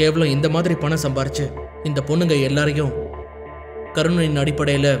கேவலம் இந்த மாதிரி பணம் சம்பாரிச்சு இந்த பொண்ணுங்க எல்லாரையும் கருணையின்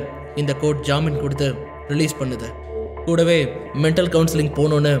அடிப்படையில் இந்த கோர்ட் ஜாமீன் கொடுத்து ரிலீஸ் பண்ணுது. கூடவே மென்டல் கவுன்சிலிங்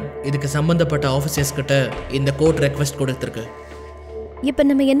போகணுன்னு இதுக்கு சம்பந்தப்பட்ட ஆஃபீஸர்ஸ் கிட்ட இந்த கோர்ட் ரெக்வெஸ்ட் கொடுத்துருக்கு. இப்போ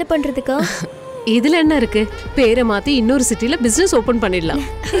நம்ம என்ன பண்றதுக்கா? இதுல என்ன இருக்கு? பேரை மாத்தி இன்னொரு சிட்டில பிசினஸ் ஓபன் பண்ணிடலாம்.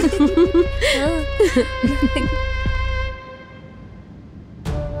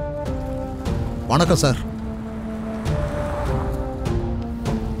 வணக்கம் சார்.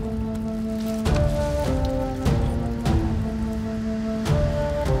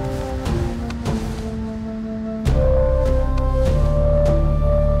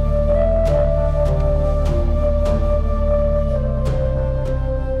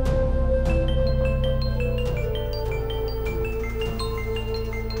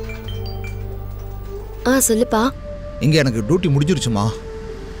 சொல்லுப்பா. இங்க எனக்கு டியூட்டி முடிஞ்சிருச்சுமா.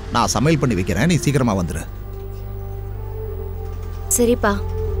 நான் சமையல் பண்ணி வைக்கிறேன், நீ சீக்கிரமா வந்துரு. சரிப்பா.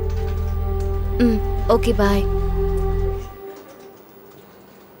 Okay bye.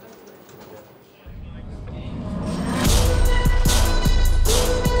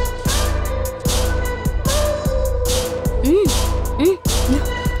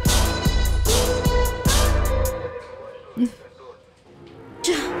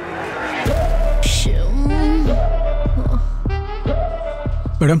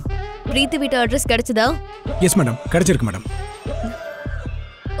 மேடம், பிரீத்தி வீட்டு அட்ரஸ் கிடைச்சதா? எஸ் மேடம், கிடைச்சிருக்கு madam.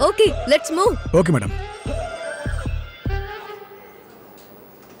 Okay, let's move. Okay madam.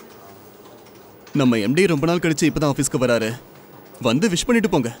 நம்ம எம்டி ரொம்ப நாள் கழிச்சு இப்பதான் ஆபீஸ்க்கு வராரு. வந்து விஷ்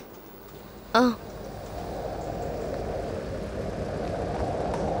பண்ணிட்டு போங்க.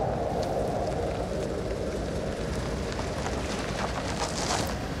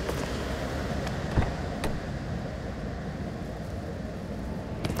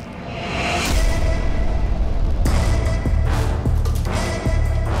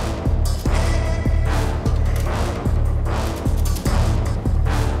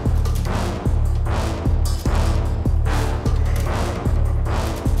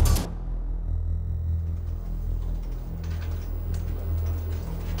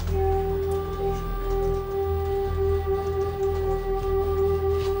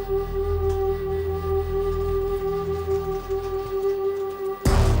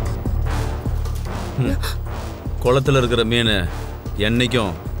 குளத்துல இருக்கிற மீன்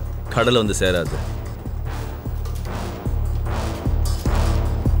என்னைக்கும் கடல் வந்து சேராது.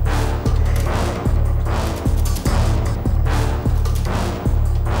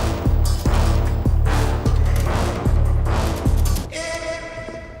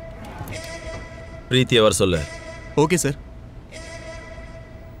 பிரீத்தியை வர சொல்லு. Okay sir.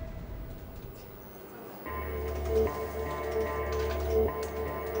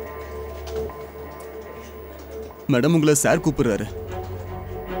 மேடம், உங்களை சார் கூப்பிடுறாரு.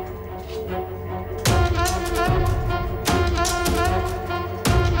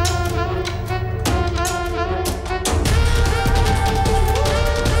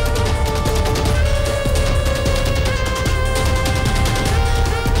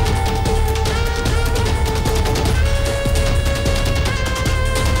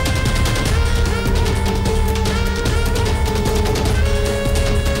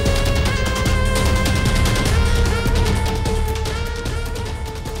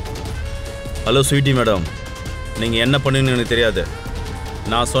 ஹலோ ஸ்வீட்டி மேடம், நீங்கள் என்ன பண்ணுன்னு எனக்கு தெரியாது.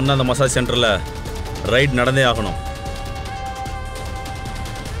 நான் சொன்ன அந்த மசாஜ் சென்டரில் ரைட் நடந்தே ஆகணும்.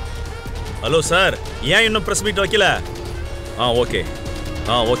 ஹலோ சார், ஏன் இன்னும் ப்ரெஸ் மீட் வைக்கல? ஓகே.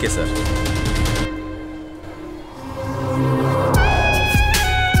 Okay sir.